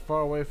Bakaradi is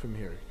far away from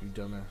here, you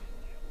dumbass.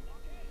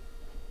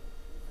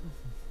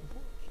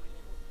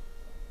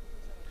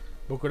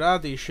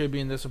 Bakaradi should be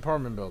in this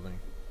apartment building.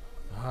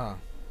 Uh-huh.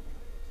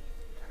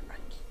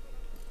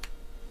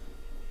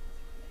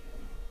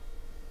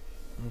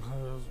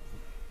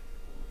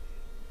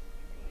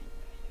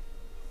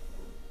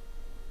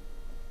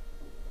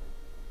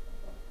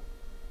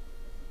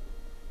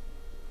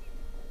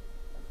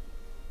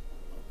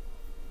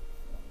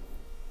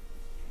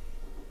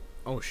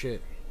 Oh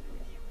shit.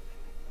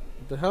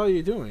 What the hell are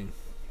you doing?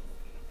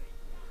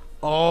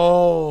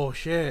 Oh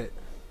shit.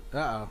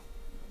 Uh-oh.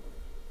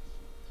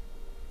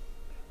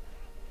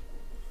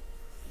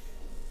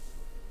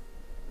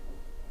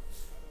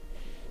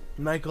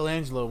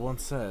 Michelangelo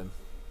once said.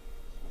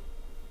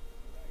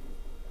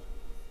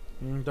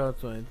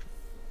 That's right.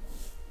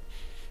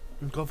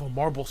 Go for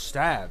marble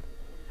stab.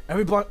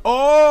 Every block.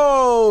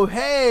 Oh,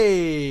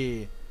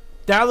 hey!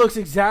 That looks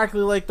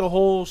exactly like the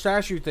whole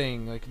statue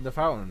thing, like in the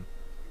fountain.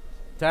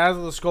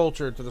 Dazzle the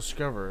sculpture to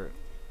discover it.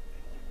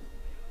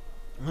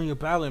 Oh, you're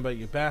battling, but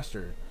you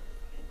bastard.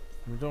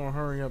 Don't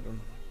hurry up.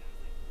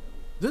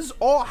 This is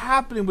all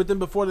happening with them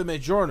before they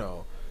made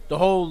Giorno. The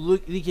whole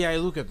Leaky Eye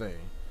Luca thing.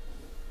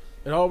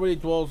 It already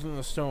dwells in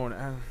the stone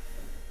and...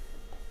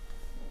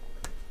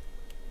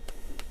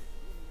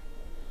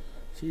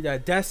 See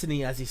that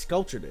destiny as he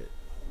sculptured it.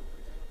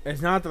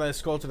 It's not that I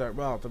sculptured that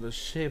route to the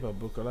shape of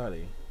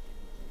Buccarati.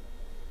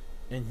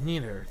 And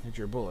neither did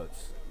your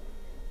bullets.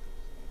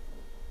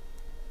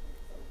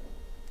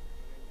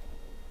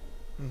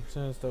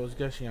 Since I was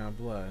gushing on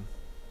blood.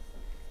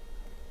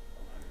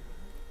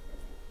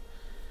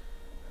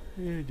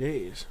 8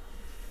 days.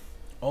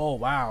 Oh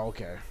wow,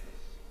 okay.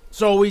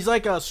 So he's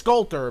like a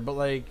sculptor, but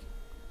like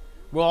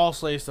we're all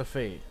slaves to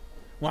fate.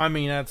 Well, I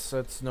mean that's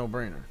no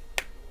brainer.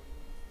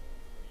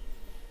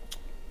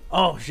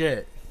 Oh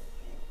shit.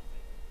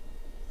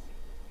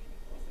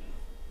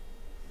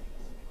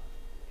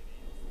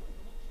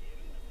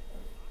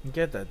 You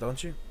get that,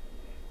 don't you?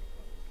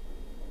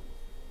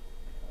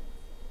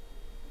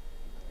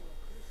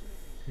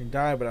 You can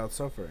die without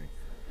suffering.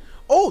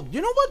 Oh,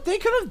 you know what? They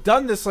could have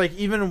done this like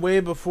even way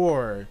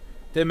before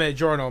they made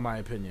Giorno, in my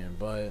opinion.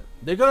 But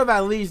they could have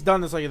at least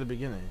done this like at the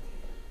beginning.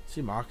 Is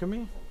he mocking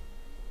me?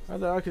 How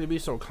the hell could he be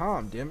so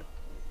calm, damn it?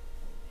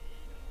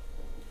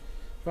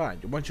 Fine,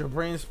 you want your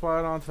brain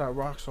splat onto that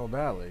rock so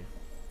badly.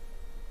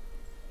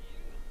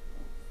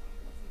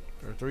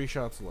 There are 3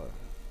 shots left.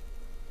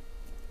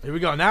 Here we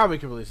go, now we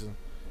can release him.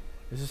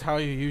 This is how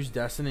you use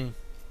destiny.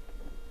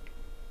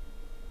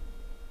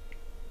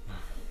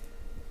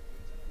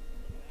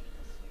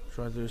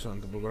 Try to do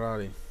something to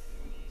Bugatti.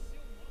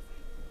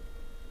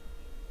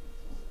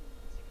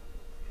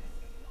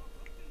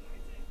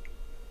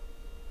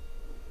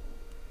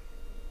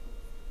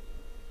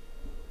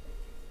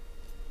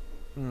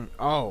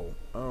 Oh,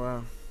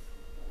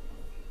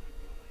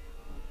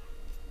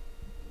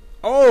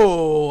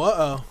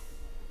 uh-oh.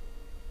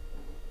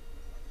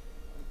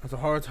 That's a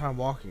hard time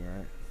walking,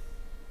 right?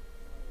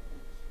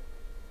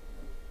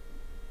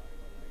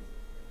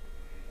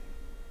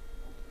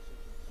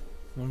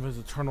 One of his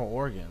eternal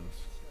organs.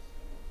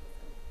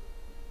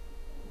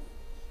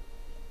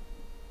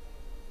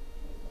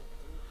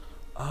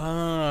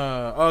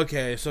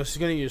 Okay, so she's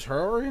gonna use her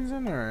organs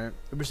then? Alright.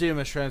 Receive them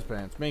as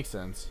transplants. Makes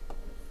sense.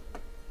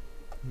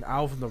 An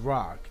owl from the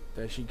rock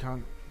that she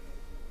can't.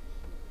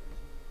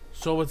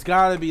 So it's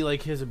gotta be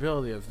like his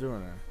ability that's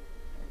doing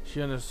it.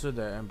 She understood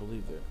that and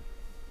believed it.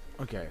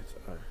 Okay.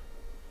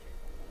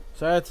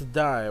 So I had to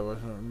die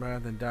rather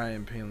than die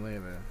in pain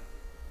later.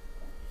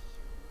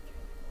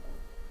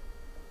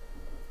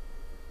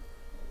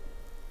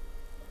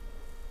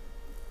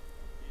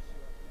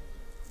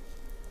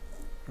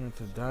 I had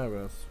to die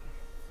with.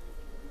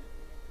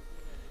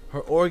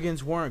 Her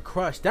organs weren't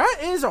crushed. That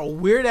is a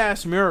weird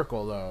ass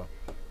miracle, though.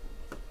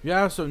 You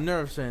have some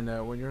nerve saying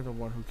that when you're the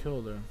one who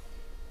killed her.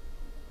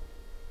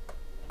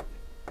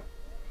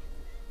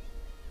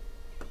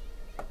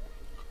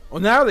 Oh,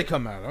 now they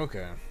come out.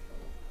 Okay.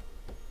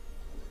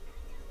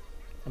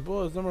 The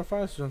bullet is number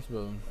 5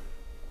 responsibility.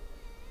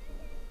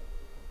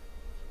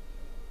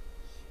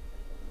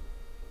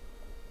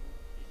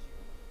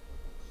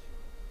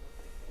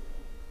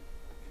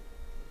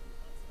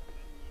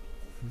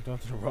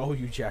 Don't in a row,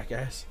 you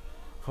jackass.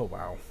 Oh,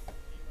 wow.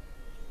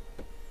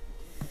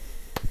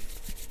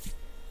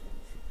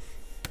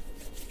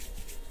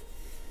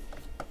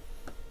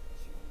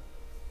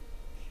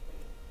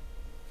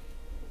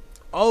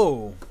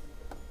 Oh.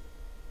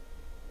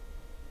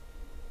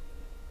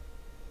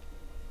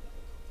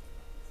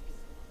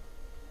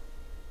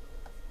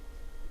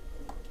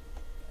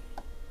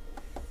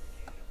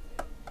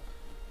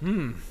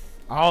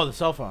 Oh, the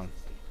cell phone.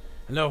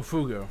 No,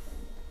 Fugu.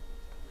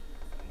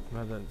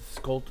 The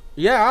sculpt.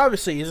 Yeah,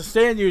 obviously he's a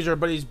stand user,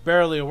 but he's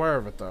barely aware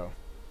of it though.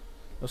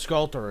 The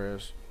sculptor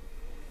is.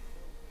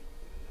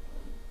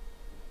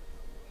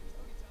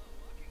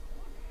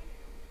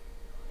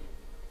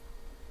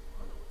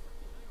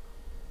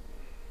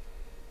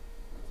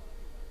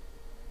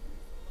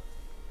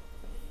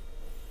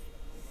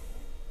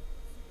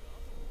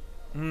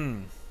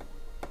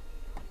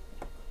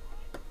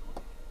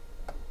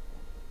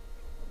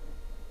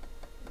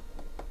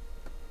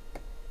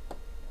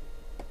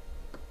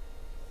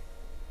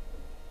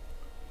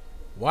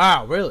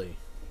 Wow, really?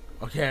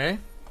 Okay.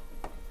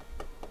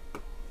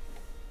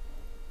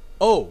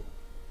 Oh.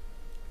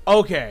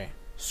 Okay.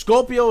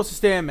 Scorpio is the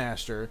stand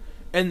master,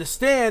 and the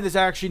stand is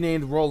actually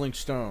named Rolling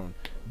Stone.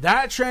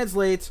 That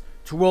translates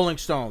to Rolling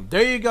Stone.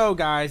 There you go,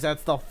 guys.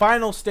 That's the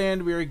final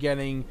stand we are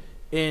getting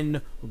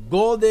in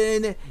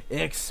Golden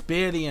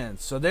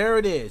Experience. So there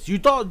it is. You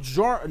thought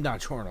not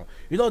Giorno.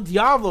 You thought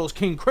Diablo's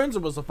King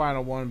Crimson was the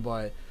final one,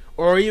 but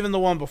or even the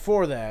one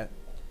before that.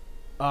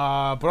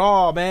 But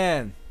oh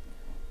man.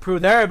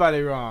 Proved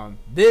everybody wrong.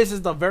 This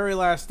is the very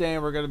last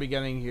stand we're going to be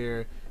getting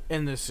here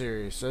in this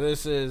series. So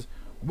this is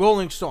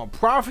Rolling Stone.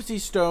 Prophecy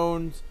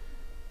Stones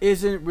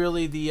isn't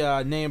really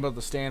the name of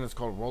the stand. It's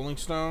called Rolling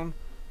Stone.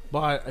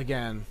 But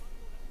again,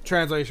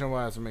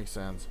 translation-wise, it makes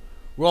sense.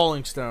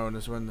 Rolling Stone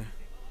is when the...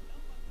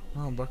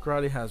 Oh, Buck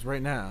Karate has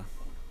right now.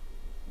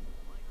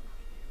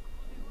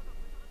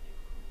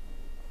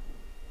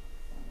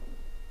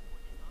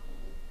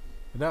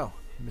 Hello,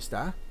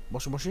 Mr.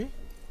 Moshi Moshi?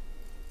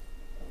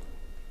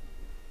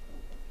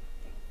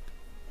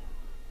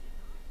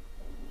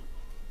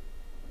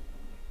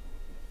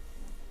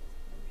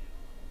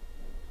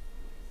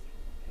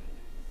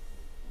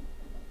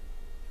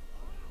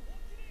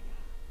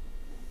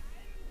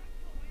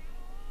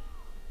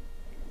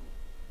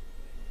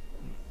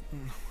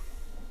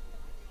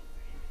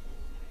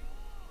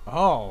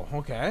 Oh,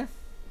 okay.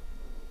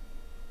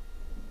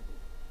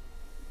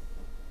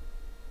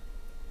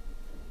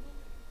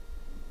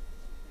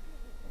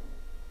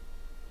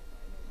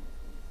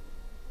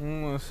 I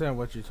don't understand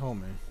what you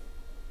told me.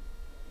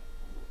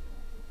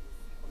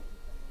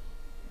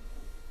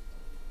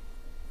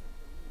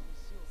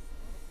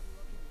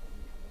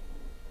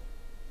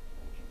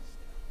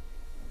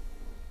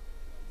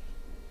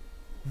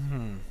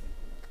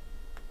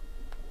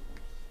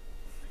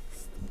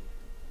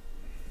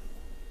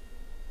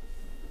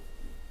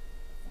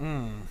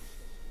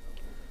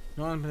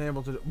 No one's been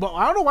able to do. Well,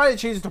 I don't know why they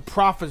changed it to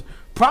Prophecy.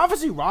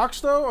 Prophecy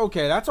Rocks, though?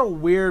 Okay, that's a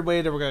weird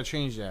way that we're going to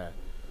change that.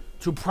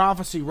 To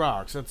Prophecy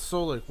Rocks. That's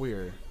so, like,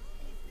 weird.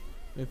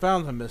 They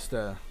found him,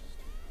 Mr.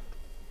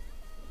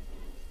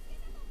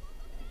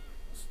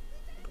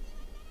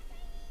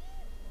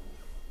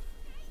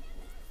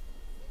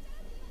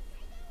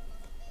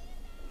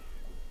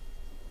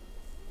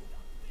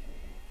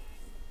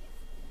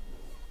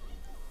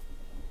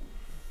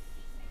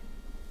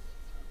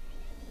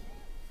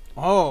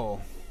 Oh.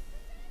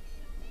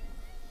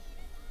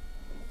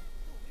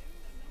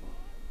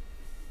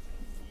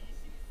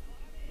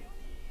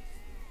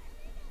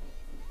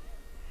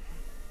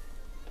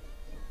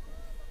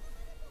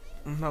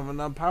 I don't have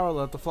enough power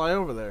left to fly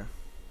over there.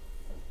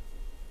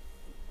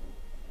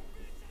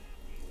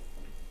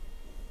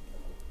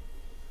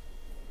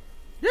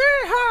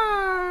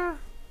 Yeehaw!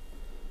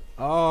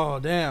 Oh,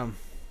 damn.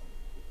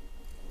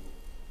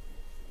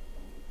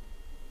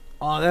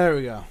 Oh, there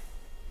we go.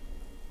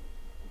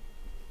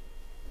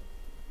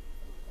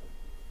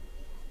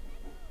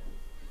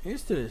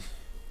 Used to this.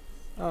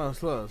 Oh, it's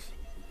close.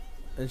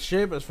 Its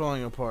shape is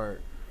falling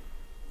apart.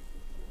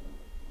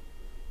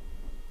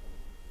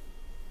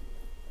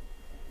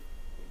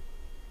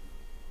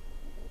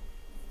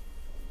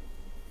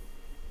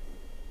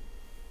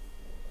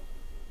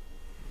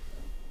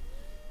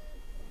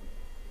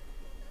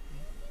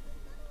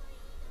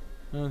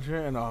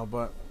 No,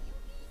 but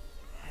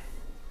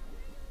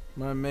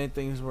My main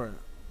things were,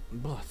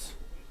 but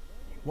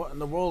what in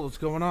the world is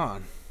going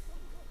on?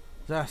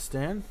 Is that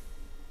Stan?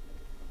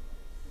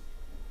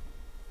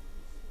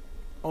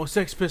 Oh,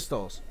 Sex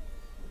Pistols.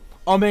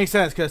 Oh, makes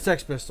sense because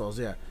Sex Pistols,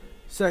 yeah.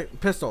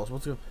 Pistols.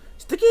 What's going?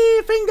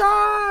 Sticky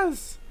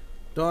fingers.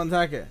 Don't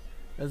attack it.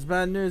 It's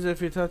bad news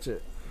if you touch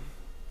it.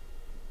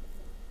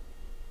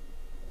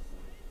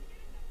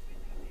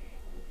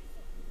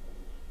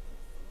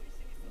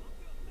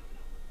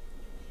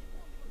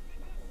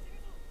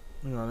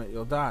 Hang on it,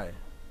 you'll die.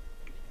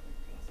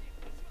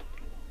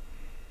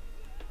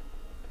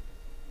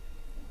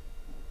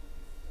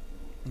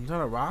 Is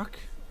that a rock?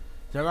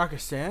 Is that rock a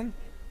stand?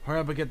 Hurry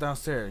up and get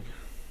downstairs.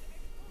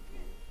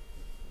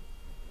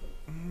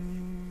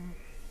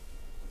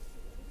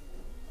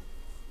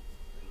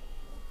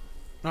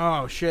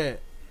 Oh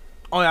shit.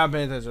 Oh yeah, I'm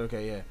paying attention.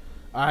 Okay, yeah.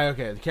 Alright,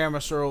 okay. The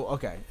camera's still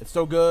okay. It's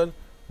still good.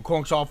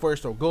 Recording software is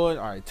still good.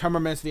 Alright, 10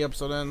 more minutes to the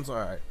episode ends.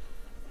 Alright.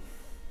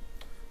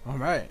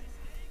 Alright.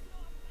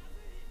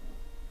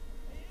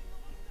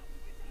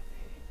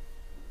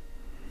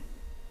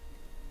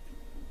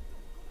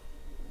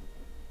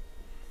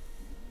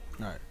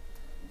 Alright.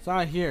 It's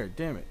not here.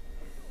 Damn it.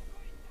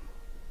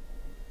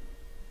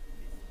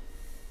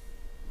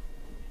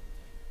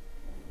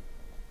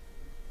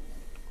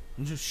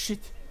 Just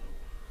shit.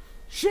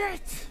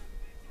 Shit!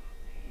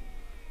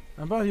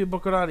 How about you,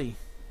 Bokurari?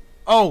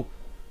 Oh!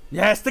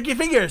 Yeah, sticky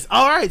fingers!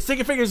 Alright,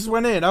 sticky fingers just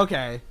went in.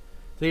 Okay.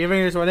 Sticky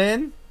fingers went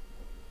in.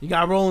 You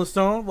got Rolling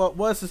Stone.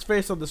 What's his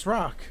face on this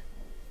rock?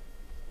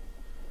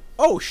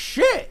 Oh,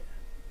 shit!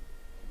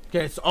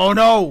 Okay, so, oh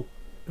no!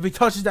 If he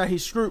touches that,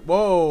 he's screwed.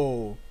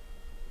 Whoa.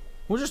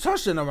 Who just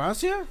touched it?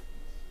 Narancia?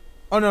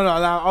 Oh, no.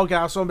 Okay,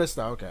 I so missed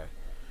that. Okay.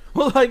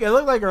 Well, like, it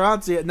looked like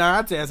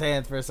Narancia's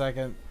hands for a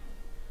second.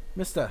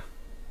 Mister.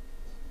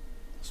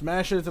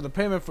 Smash it into the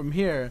pavement from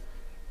here.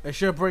 It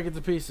should break it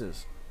to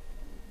pieces.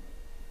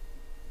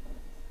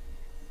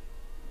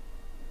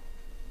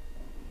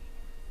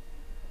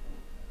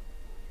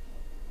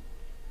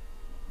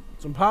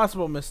 It's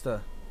impossible,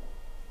 mister.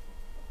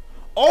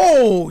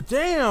 Oh,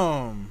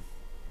 damn.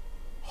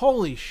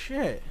 Holy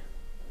shit.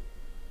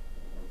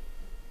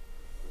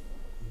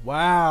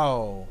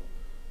 Wow.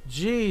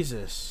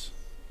 Jesus.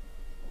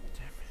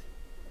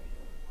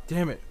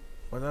 Damn it.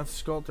 What that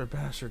sculptor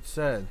bastard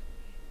said.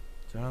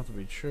 Turned out to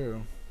be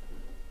true.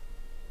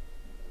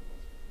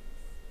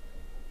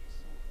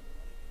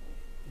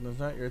 It's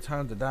not your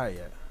time to die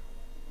yet.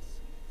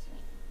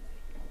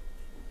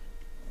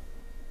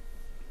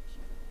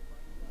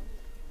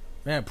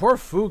 Man, poor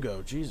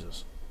Fugo.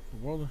 Jesus.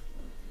 The world.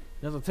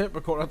 There's a tape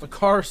recorder out the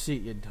car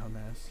seat, you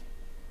dumbass.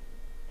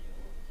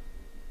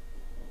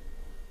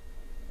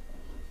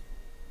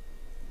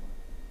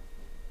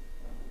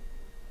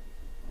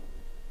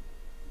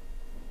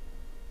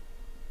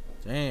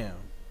 Damn.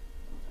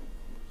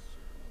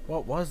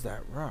 What was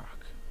that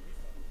rock?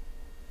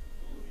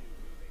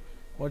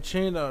 What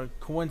chain of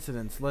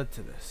coincidence led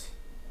to this?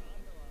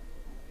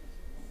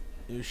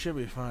 You should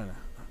be fine.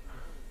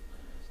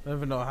 I don't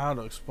even know how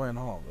to explain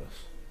all of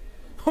this.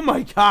 Oh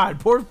my god,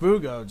 poor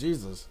Fugo,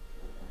 Jesus.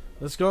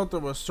 Let's go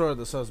through a story of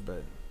the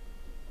suspect.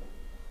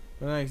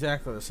 But not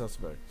exactly the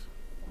suspect.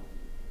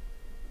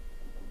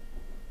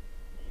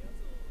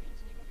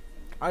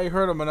 I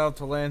heard him enough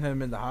to land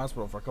him in the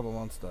hospital for a couple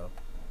months though.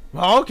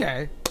 Well,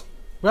 okay.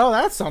 Well,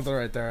 that's something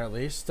right there at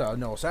least.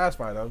 No,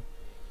 satisfied though.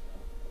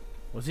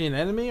 Was he an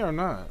enemy or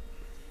not?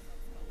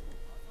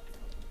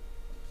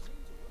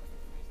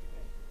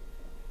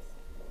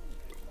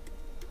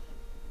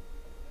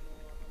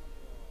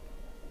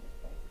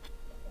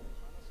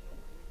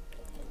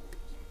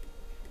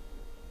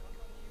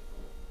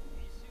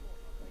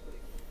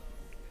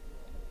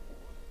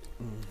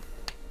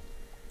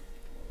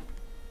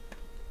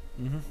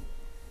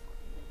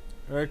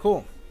 Alright,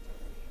 cool.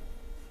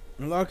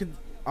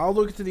 I'll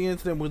look into the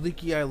incident with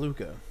Leaky Eye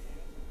Luca.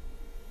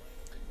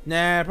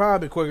 Nah,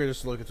 probably quicker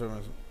just to look into it.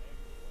 Alright,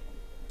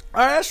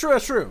 that's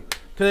true.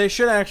 Because they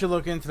should actually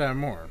look into that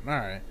more.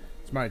 Alright.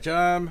 It's my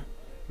job.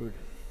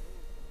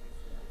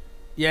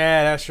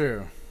 Yeah, that's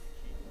true.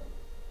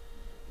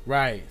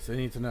 Right, so they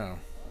need to know.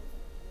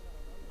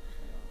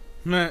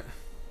 Meh.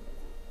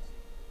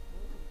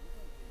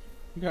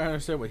 You gotta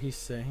understand what he's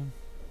saying.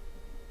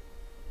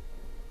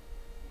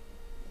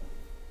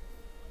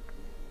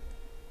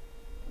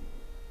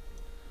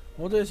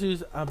 What is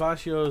his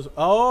Abashio's?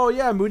 Oh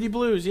yeah, Moody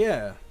Blues,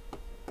 yeah.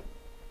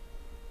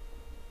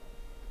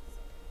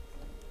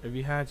 If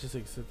you had just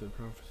accepted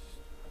prophecy.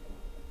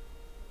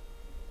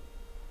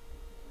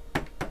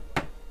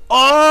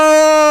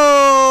 Oh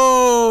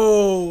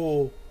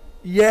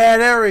yeah,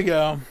 there we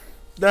go.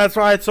 That's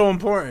why it's so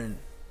important.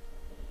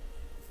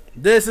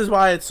 This is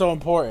why it's so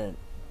important.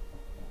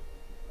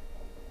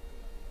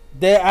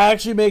 That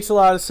actually makes a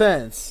lot of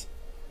sense.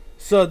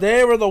 So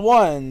they were the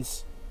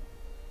ones.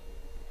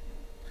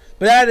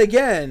 But that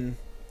again,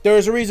 there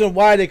was a reason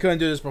why they couldn't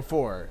do this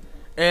before.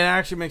 And it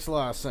actually makes a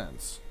lot of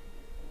sense.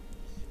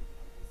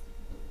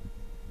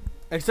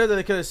 Except that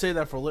they could have said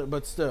that for a little,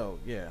 but still,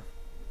 yeah.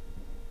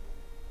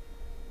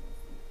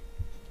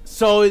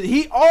 So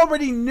he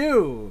already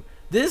knew.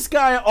 This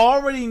guy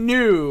already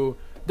knew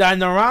that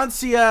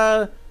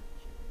Narancia,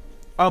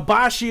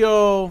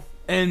 Abashio,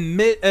 and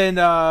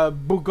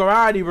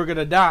Bugarati were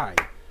gonna die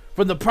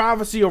from the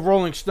prophecy of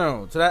Rolling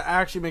Stone. So that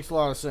actually makes a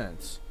lot of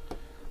sense.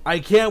 I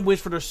can't wish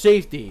for their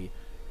safety,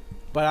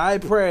 but I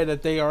pray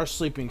that they are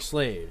sleeping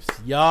slaves.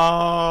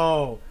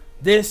 Yo,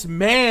 this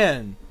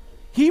man,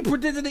 he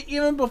predicted it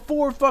even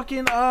before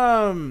fucking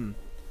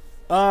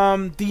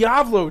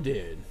Diablo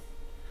did.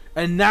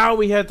 And now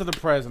we head to the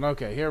present.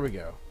 Okay, here we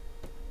go.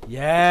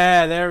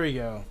 Yeah, there we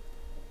go.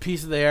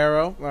 Piece of the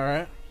arrow. All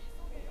right.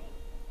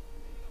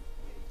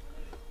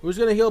 Who's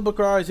gonna heal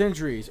Bakari's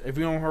injuries if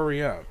we don't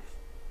hurry up?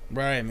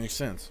 Right, makes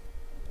sense.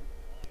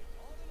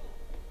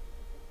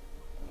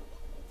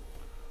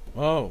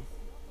 Whoa.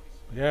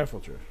 Yeah,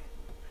 filter.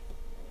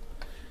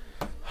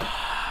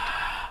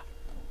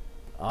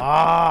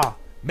 Ah,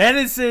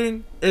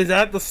 menacing. Is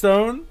that the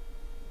stone?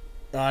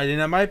 I think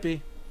that might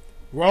be.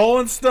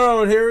 Rolling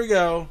Stone. Here we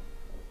go.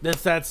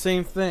 That's that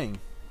same thing.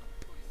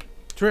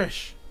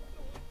 Trish.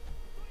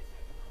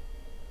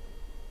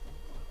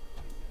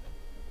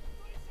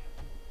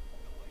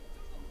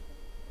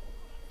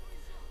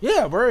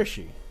 Yeah, where is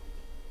she?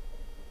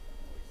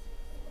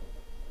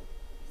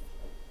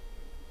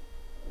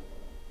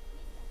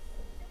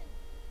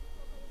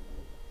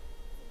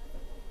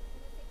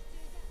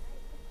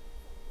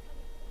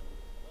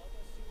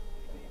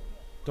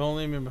 Don't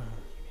leave me behind.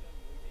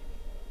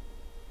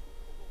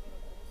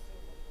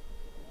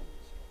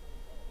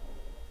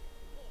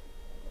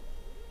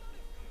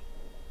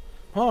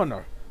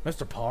 Palmer.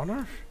 Mr.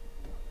 Palmer?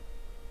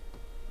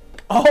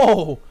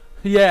 Oh!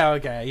 Yeah,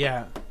 okay,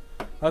 yeah.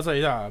 I was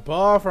like, yeah, but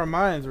all of our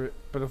minds were,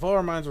 but if all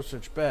our minds were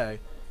switched back.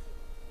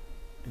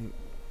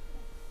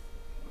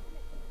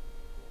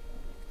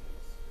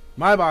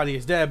 My body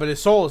is dead, but his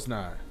soul is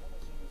not.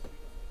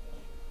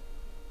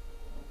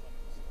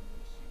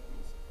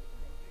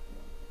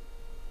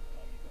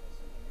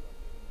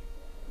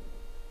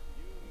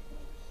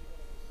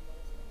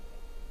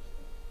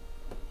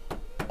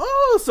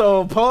 Oh,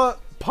 so Paul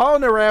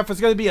Naraf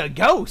is going to be a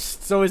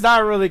ghost, so he's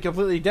not really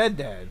completely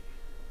dead.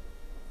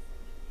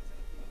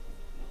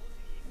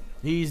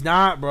 He's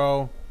not,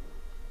 bro.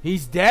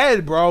 He's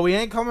dead, bro. He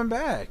ain't coming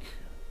back.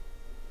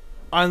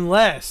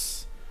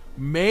 Unless,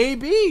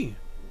 maybe,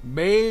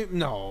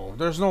 no,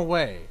 there's no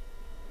way.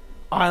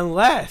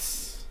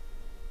 Unless,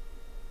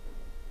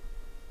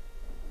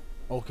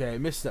 okay,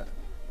 Mr.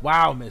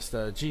 Wow,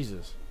 Mr.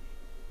 Jesus.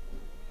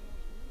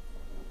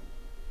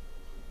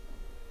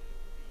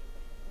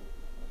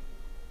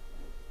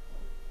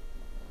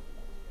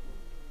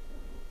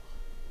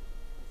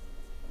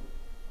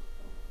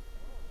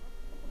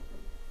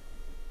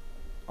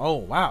 Oh,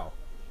 wow.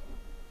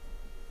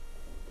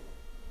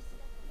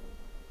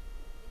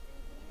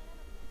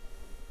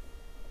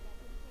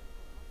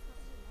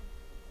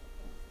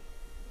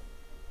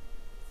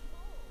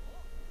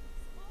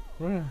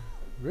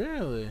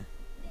 Really?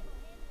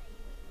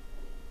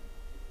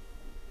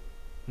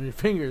 Your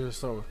fingers are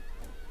so...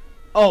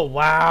 Oh,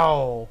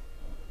 wow.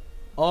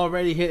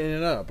 Already hitting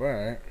it up.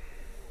 Alright.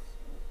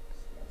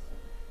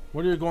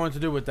 What are you going to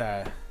do with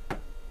that?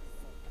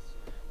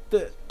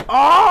 This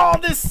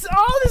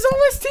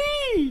OST!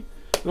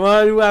 The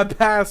one who had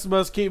passed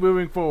must keep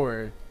moving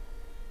forward.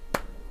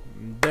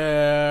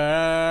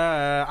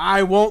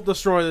 I won't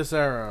destroy this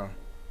arrow.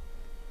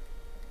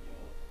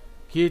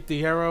 Keep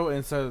the arrow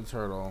inside the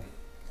turtle.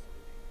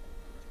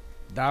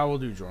 That will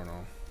do,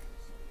 Jorno.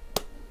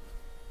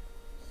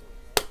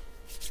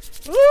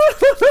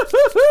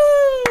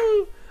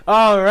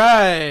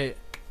 Alright.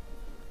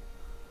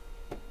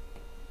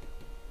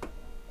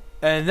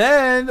 And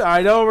then,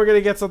 I know we're going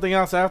to get something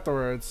else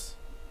afterwards.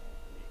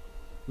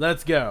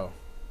 Let's go.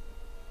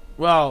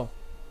 Well,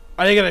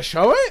 are they going to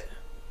show it?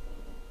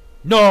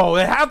 No,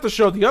 they have to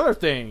show the other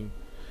thing.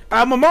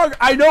 I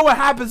know what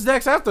happens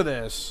next after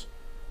this.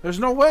 There's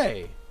no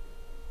way.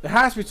 It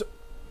has to be...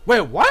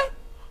 Wait, what?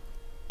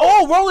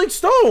 Oh, Rolling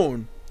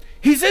Stone.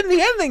 He's in the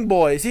ending,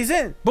 boys. He's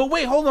in. But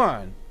wait, hold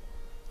on.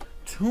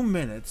 2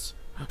 minutes.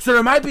 So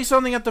there might be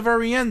something at the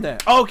very end then.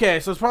 Okay,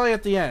 so it's probably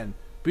at the end.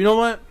 But you know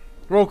what?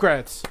 Roll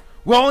credits.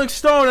 Rolling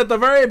Stone at the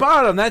very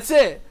bottom. That's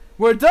it.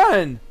 We're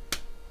done.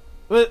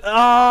 But,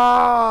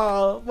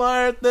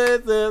 what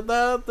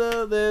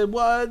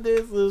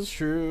this is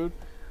true.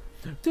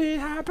 Did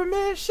I have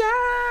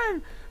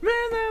permission?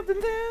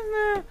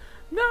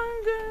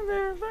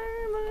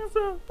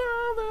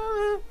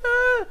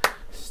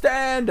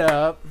 Stand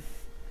up.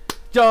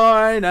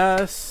 Join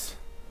us.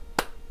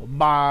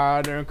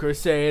 Modern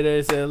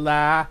Crusaders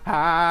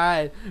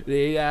alive.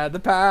 We have the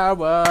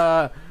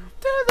power.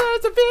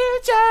 There's a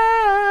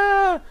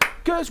future,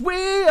 'cause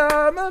we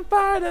are the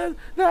fighters.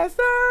 That's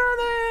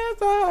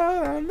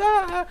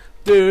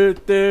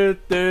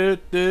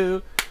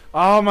do.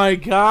 Oh my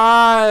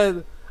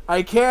god,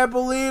 I can't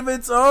believe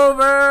it's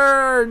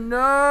over.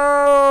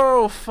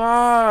 No,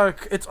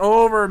 fuck, it's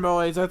over,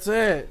 boys. That's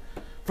it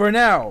for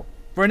now.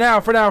 We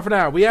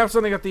have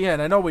something at the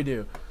end. I know we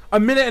do.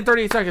 1 minute and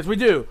 38 seconds. We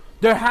do.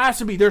 There has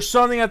to be. There's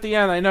something at the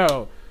end. I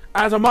know.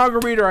 As a manga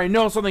reader, I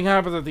know something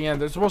happens at the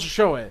end. They're supposed to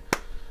show it.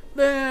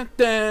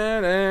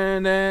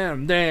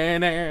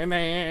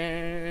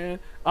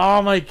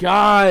 Oh my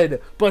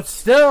god. But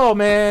still,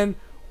 man.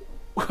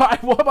 I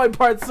want my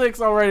part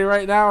 6 already,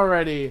 right now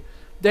already.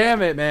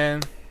 Damn it,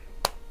 man.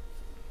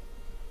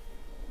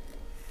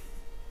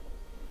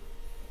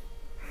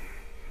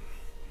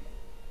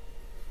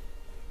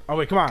 Oh,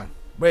 wait, come on.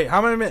 Wait,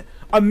 how many minutes?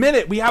 A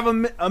minute. We have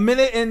a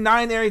minute and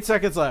 9 8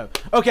 seconds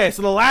left. Okay,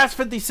 so the last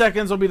 50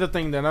 seconds will be the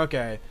thing then.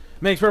 Okay.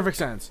 Makes perfect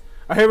sense.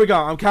 All right, here we go.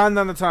 I'm counting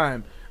down the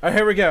time. All right,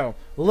 here we go.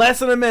 Less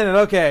than a minute.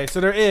 Okay, so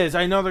there is.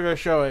 I know they're going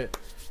to show it.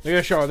 They're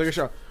going to show it. They're going to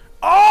show it.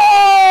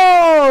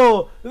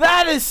 Oh!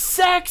 That is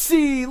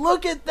sexy!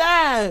 Look at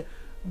that!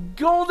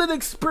 Golden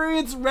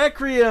Experience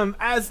Requiem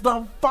as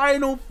the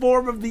final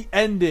form of the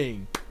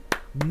ending.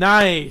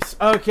 Nice.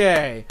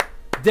 Okay.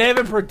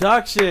 David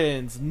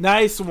Productions.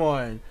 Nice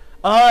one.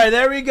 Alright,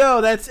 there we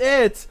go. That's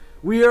it.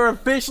 We are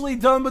officially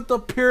done with the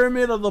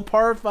Pyramid of the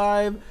Part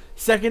 5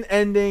 second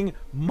ending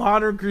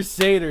Modern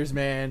Crusaders,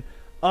 man.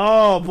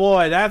 Oh,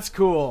 boy. That's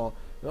cool.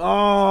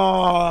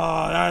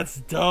 Oh, that's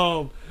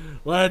dope.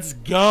 Let's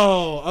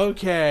go.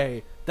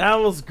 Okay. That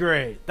was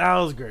great. That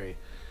was great.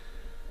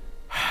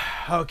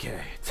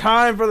 Okay.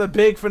 Time for the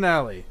big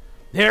finale.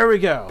 There we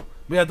go.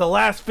 We have the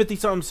last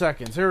 50-something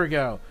seconds. Here we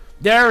go.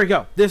 There we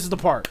go. This is the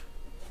part.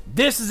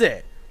 This is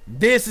it.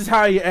 This is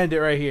how you end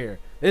it right here.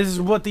 This is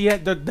what the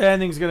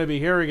ending's going to be.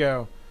 Here we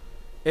go.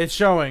 It's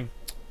showing.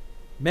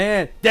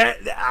 Man.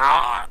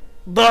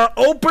 The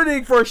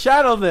opening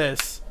foreshadowed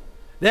this.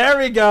 There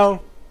we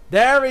go.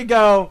 There we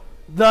go.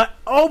 The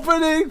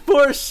opening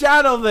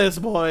foreshadowed this,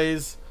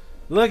 boys.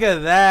 Look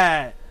at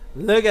that.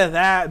 Look at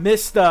that.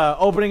 Mista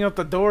opening up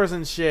the doors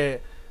and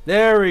shit.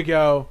 There we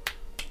go.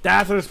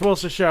 That's what it's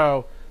supposed to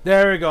show.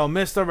 There we go.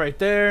 Mista right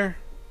there.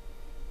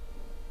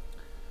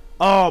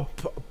 Oh,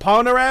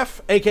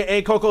 Polnareff,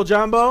 a.k.a. Coco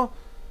Jumbo.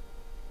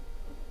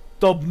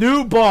 The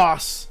new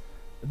boss.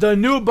 The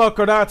new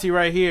Bakurati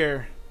right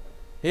here.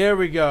 Here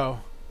we go.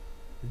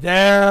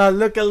 There,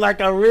 looking like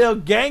a real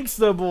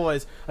gangster,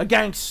 boys. A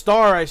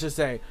gangstar, I should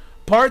say.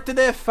 Parte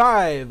de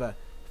 5.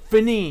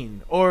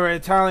 Finine, or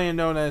Italian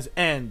known as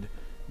end.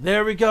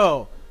 There we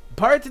go.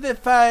 Parte de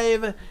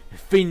 5.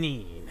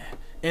 Finine.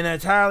 In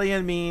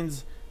Italian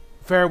means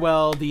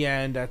farewell, the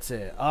end, that's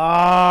it.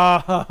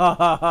 Ah,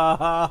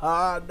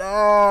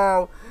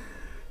 no.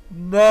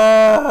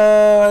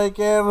 No, I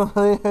can't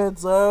believe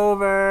it's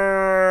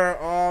over.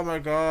 Oh my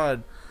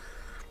god.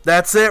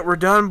 That's it, we're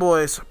done,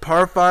 boys.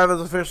 Part 5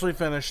 is officially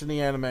finished in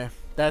the anime.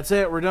 That's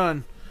it, we're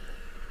done.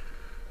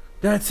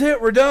 That's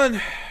it, we're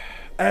done.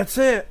 That's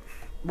it.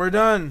 We're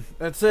done.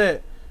 That's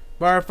it.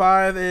 Part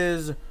 5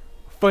 is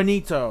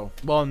finito.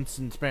 Well, it's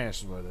in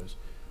Spanish is what it is.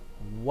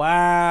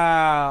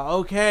 Wow.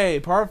 Okay,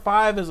 part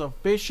 5 is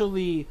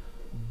officially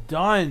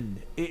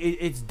done.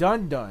 It's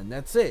done.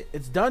 That's it.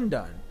 It's done.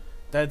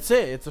 That's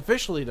it. It's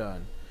officially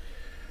done.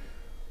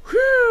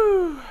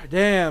 Whew.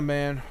 Damn,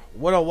 man.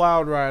 What a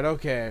wild ride.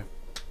 Okay.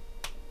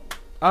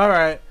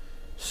 Alright.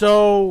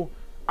 So,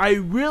 I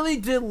really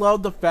did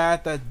love the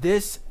fact that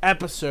this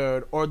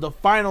episode, or the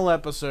final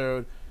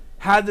episode,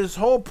 had this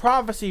whole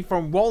prophecy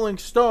from Rolling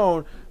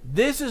Stone.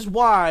 This is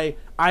why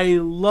I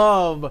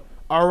love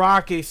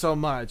Araki so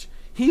much.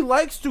 He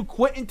likes to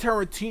Quentin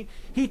Tarantino.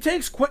 He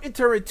takes Quentin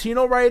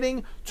Tarantino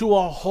writing to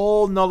a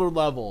whole nother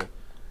level.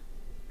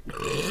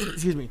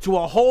 Excuse me, to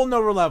a whole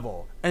nother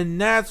level. And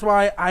that's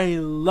why I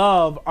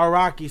love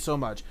Araki so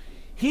much.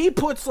 He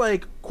puts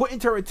like Quentin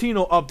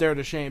Tarantino up there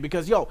to shame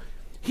because yo,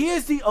 he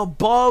is the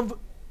above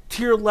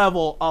tier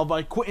level of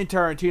like Quentin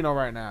Tarantino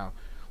right now.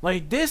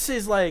 Like this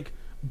is like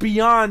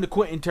beyond the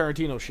Quentin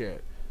Tarantino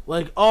shit.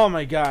 Like oh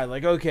my god,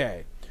 like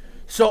okay.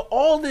 So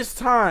all this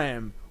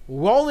time,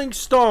 Rolling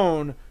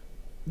Stone,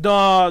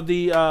 I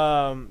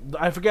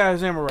forgot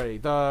his name already.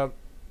 The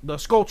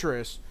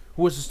sculptress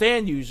who was a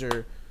stand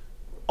user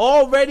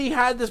already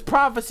had this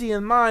prophecy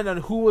in mind on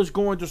who was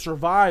going to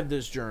survive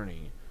this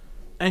journey.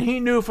 And he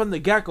knew from the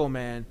get-go,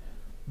 man,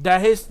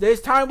 that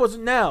his time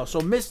wasn't now.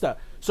 So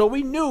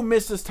we knew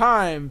Mista's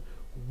time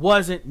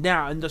wasn't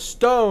now. And the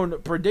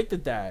stone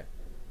predicted that.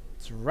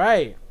 That's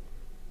right.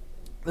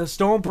 The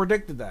stone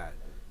predicted that.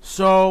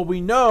 So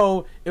we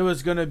know it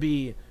was going to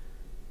be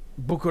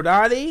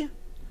Bukurari,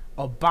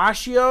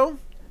 Obashio,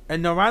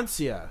 and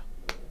Narantia.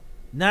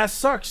 And that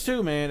sucks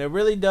too, man. It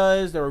really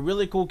does. They were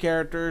really cool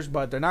characters,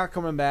 but they're not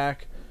coming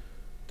back.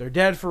 They're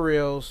dead for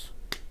reals.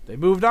 They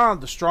moved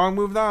on. The strong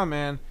moved on,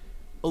 man.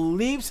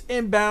 Leaps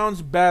and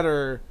bounds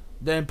better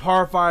than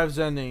Part 5's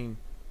ending.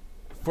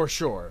 For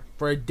sure.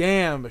 For a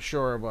damn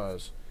sure it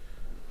was.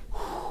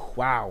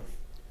 Wow.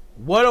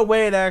 What a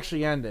way it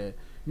actually ended.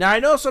 Now, I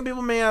know some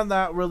people may have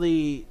not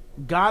really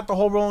got the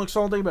whole Rolling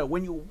Stone thing, but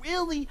when you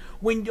really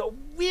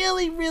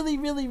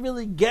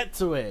get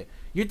to it,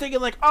 you're thinking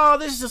like, oh,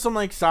 this is just some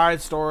like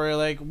side story.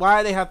 Like,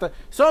 why they have to?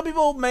 Some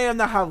people may have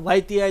not have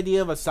liked the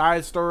idea of a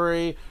side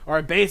story,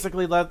 or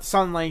basically let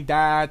something like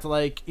that to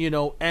like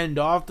end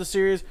off the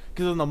series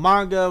because in the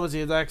manga it was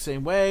the exact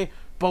same way.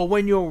 But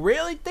when you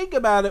really think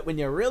about it, when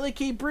you really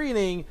keep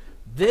reading,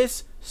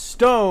 This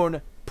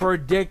stone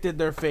predicted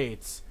their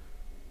fates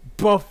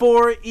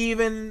before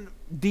even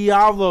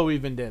Diablo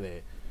even did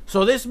it.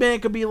 So this man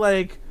could be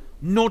like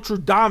Notre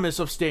Dame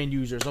of stand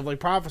users of like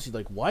prophecy.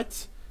 Like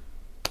what?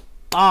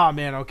 Ah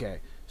man, okay.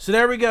 So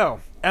there we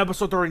go.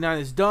 Episode 39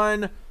 is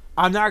done.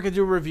 I'm not gonna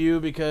do a review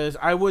because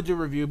I would do a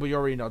review, but you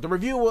already know the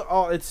review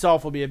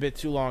itself will be a bit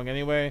too long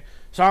anyway.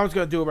 So I'm just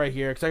gonna do it right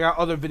here because I got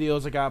other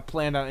videos I got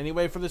planned out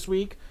anyway for this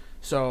week.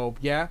 So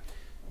yeah,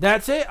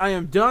 that's it. I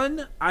am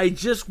done. I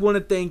just want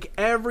to thank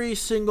every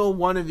single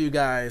one of you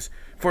guys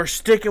for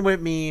sticking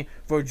with me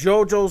for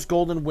JoJo's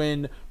Golden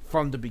Wind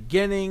from the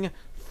beginning.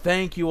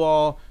 Thank you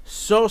all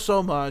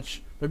so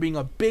much for being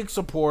a big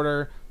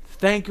supporter.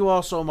 Thank you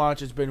all so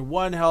much. It's been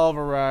one hell of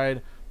a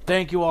ride.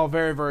 Thank you all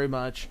very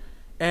much.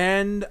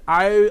 And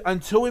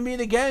until we meet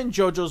again,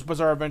 JoJo's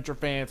Bizarre Adventure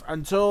fans,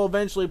 until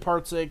eventually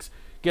part 6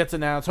 gets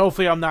announced.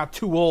 Hopefully I'm not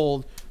too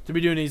old to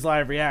be doing these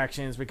live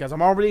reactions because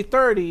I'm already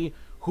 30.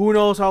 Who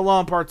knows how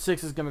long part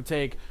 6 is going to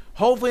take.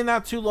 Hopefully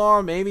not too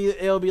long. Maybe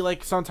it'll be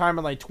like sometime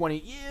in like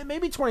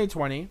maybe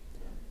 2020.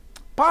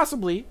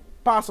 Possibly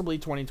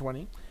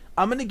 2020.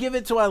 I'm going to give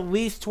it to at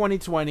least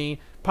 2020.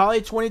 Probably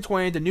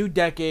 2020, the new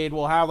decade,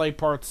 we'll have like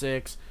part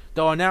 6.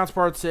 They'll announce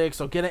part 6.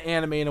 They'll get it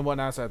animated and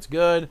whatnot, so that's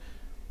good.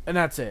 And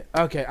that's it.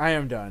 Okay, I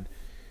am done.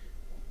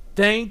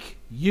 Thank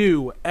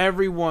you,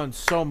 everyone,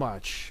 so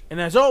much. And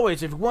as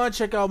always, if you want to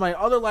check out my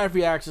other live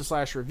reactions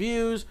 /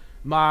 reviews,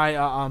 my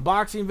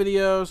unboxing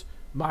videos,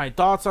 my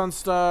thoughts on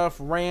stuff,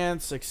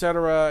 rants,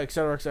 etc.,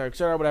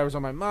 whatever's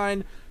on my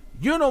mind,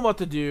 you know what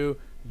to do.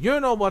 You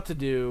know what to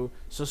do.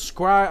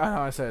 Subscribe. I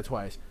know I said it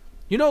twice.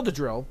 You know the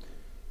drill.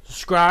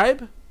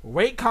 Subscribe,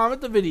 rate, comment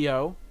the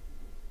video,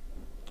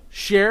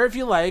 share if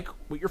you like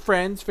with your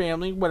friends,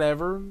 family,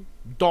 whatever,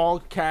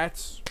 dog,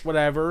 cats,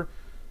 whatever,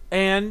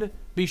 and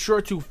be sure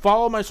to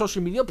follow my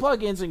social media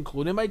plugins,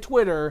 including my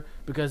Twitter,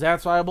 because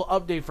that's why I will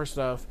update for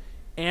stuff.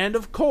 And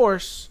of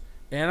course,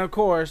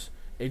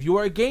 if you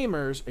are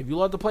gamers, if you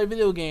love to play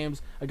video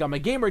games, I got my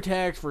gamer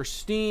tags for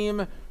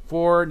Steam,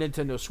 for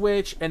Nintendo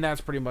Switch, and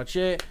that's pretty much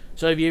it.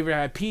 So if you ever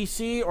have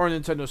PC or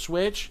Nintendo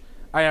Switch,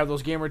 I have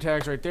those gamer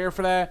tags right there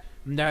for that,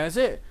 and that is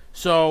it.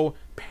 So,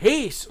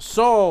 peace,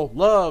 soul,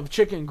 love,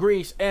 chicken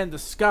grease, and the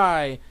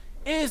sky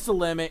is the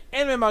limit.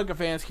 Anime manga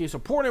fans, keep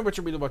supporting what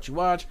you read and what you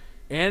watch.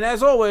 And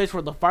as always,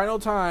 for the final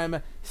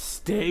time,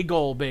 stay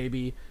gold,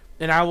 baby.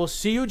 And I will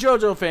see you,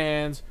 JoJo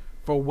fans,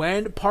 for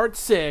when part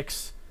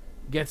 6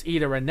 gets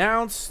either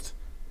announced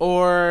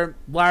or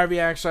live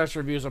reaction /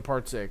 reviews of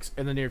part 6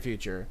 in the near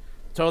future.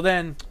 Till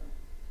then,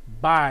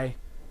 bye.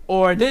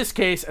 Or in this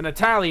case, an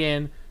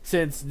Italian,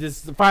 since this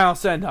is the final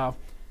send-off,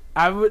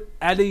 I would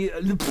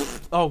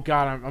oh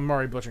god, I'm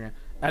already butchering it.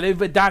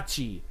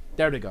 Arrivederci.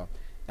 There we go.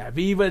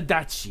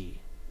 Arrivederci.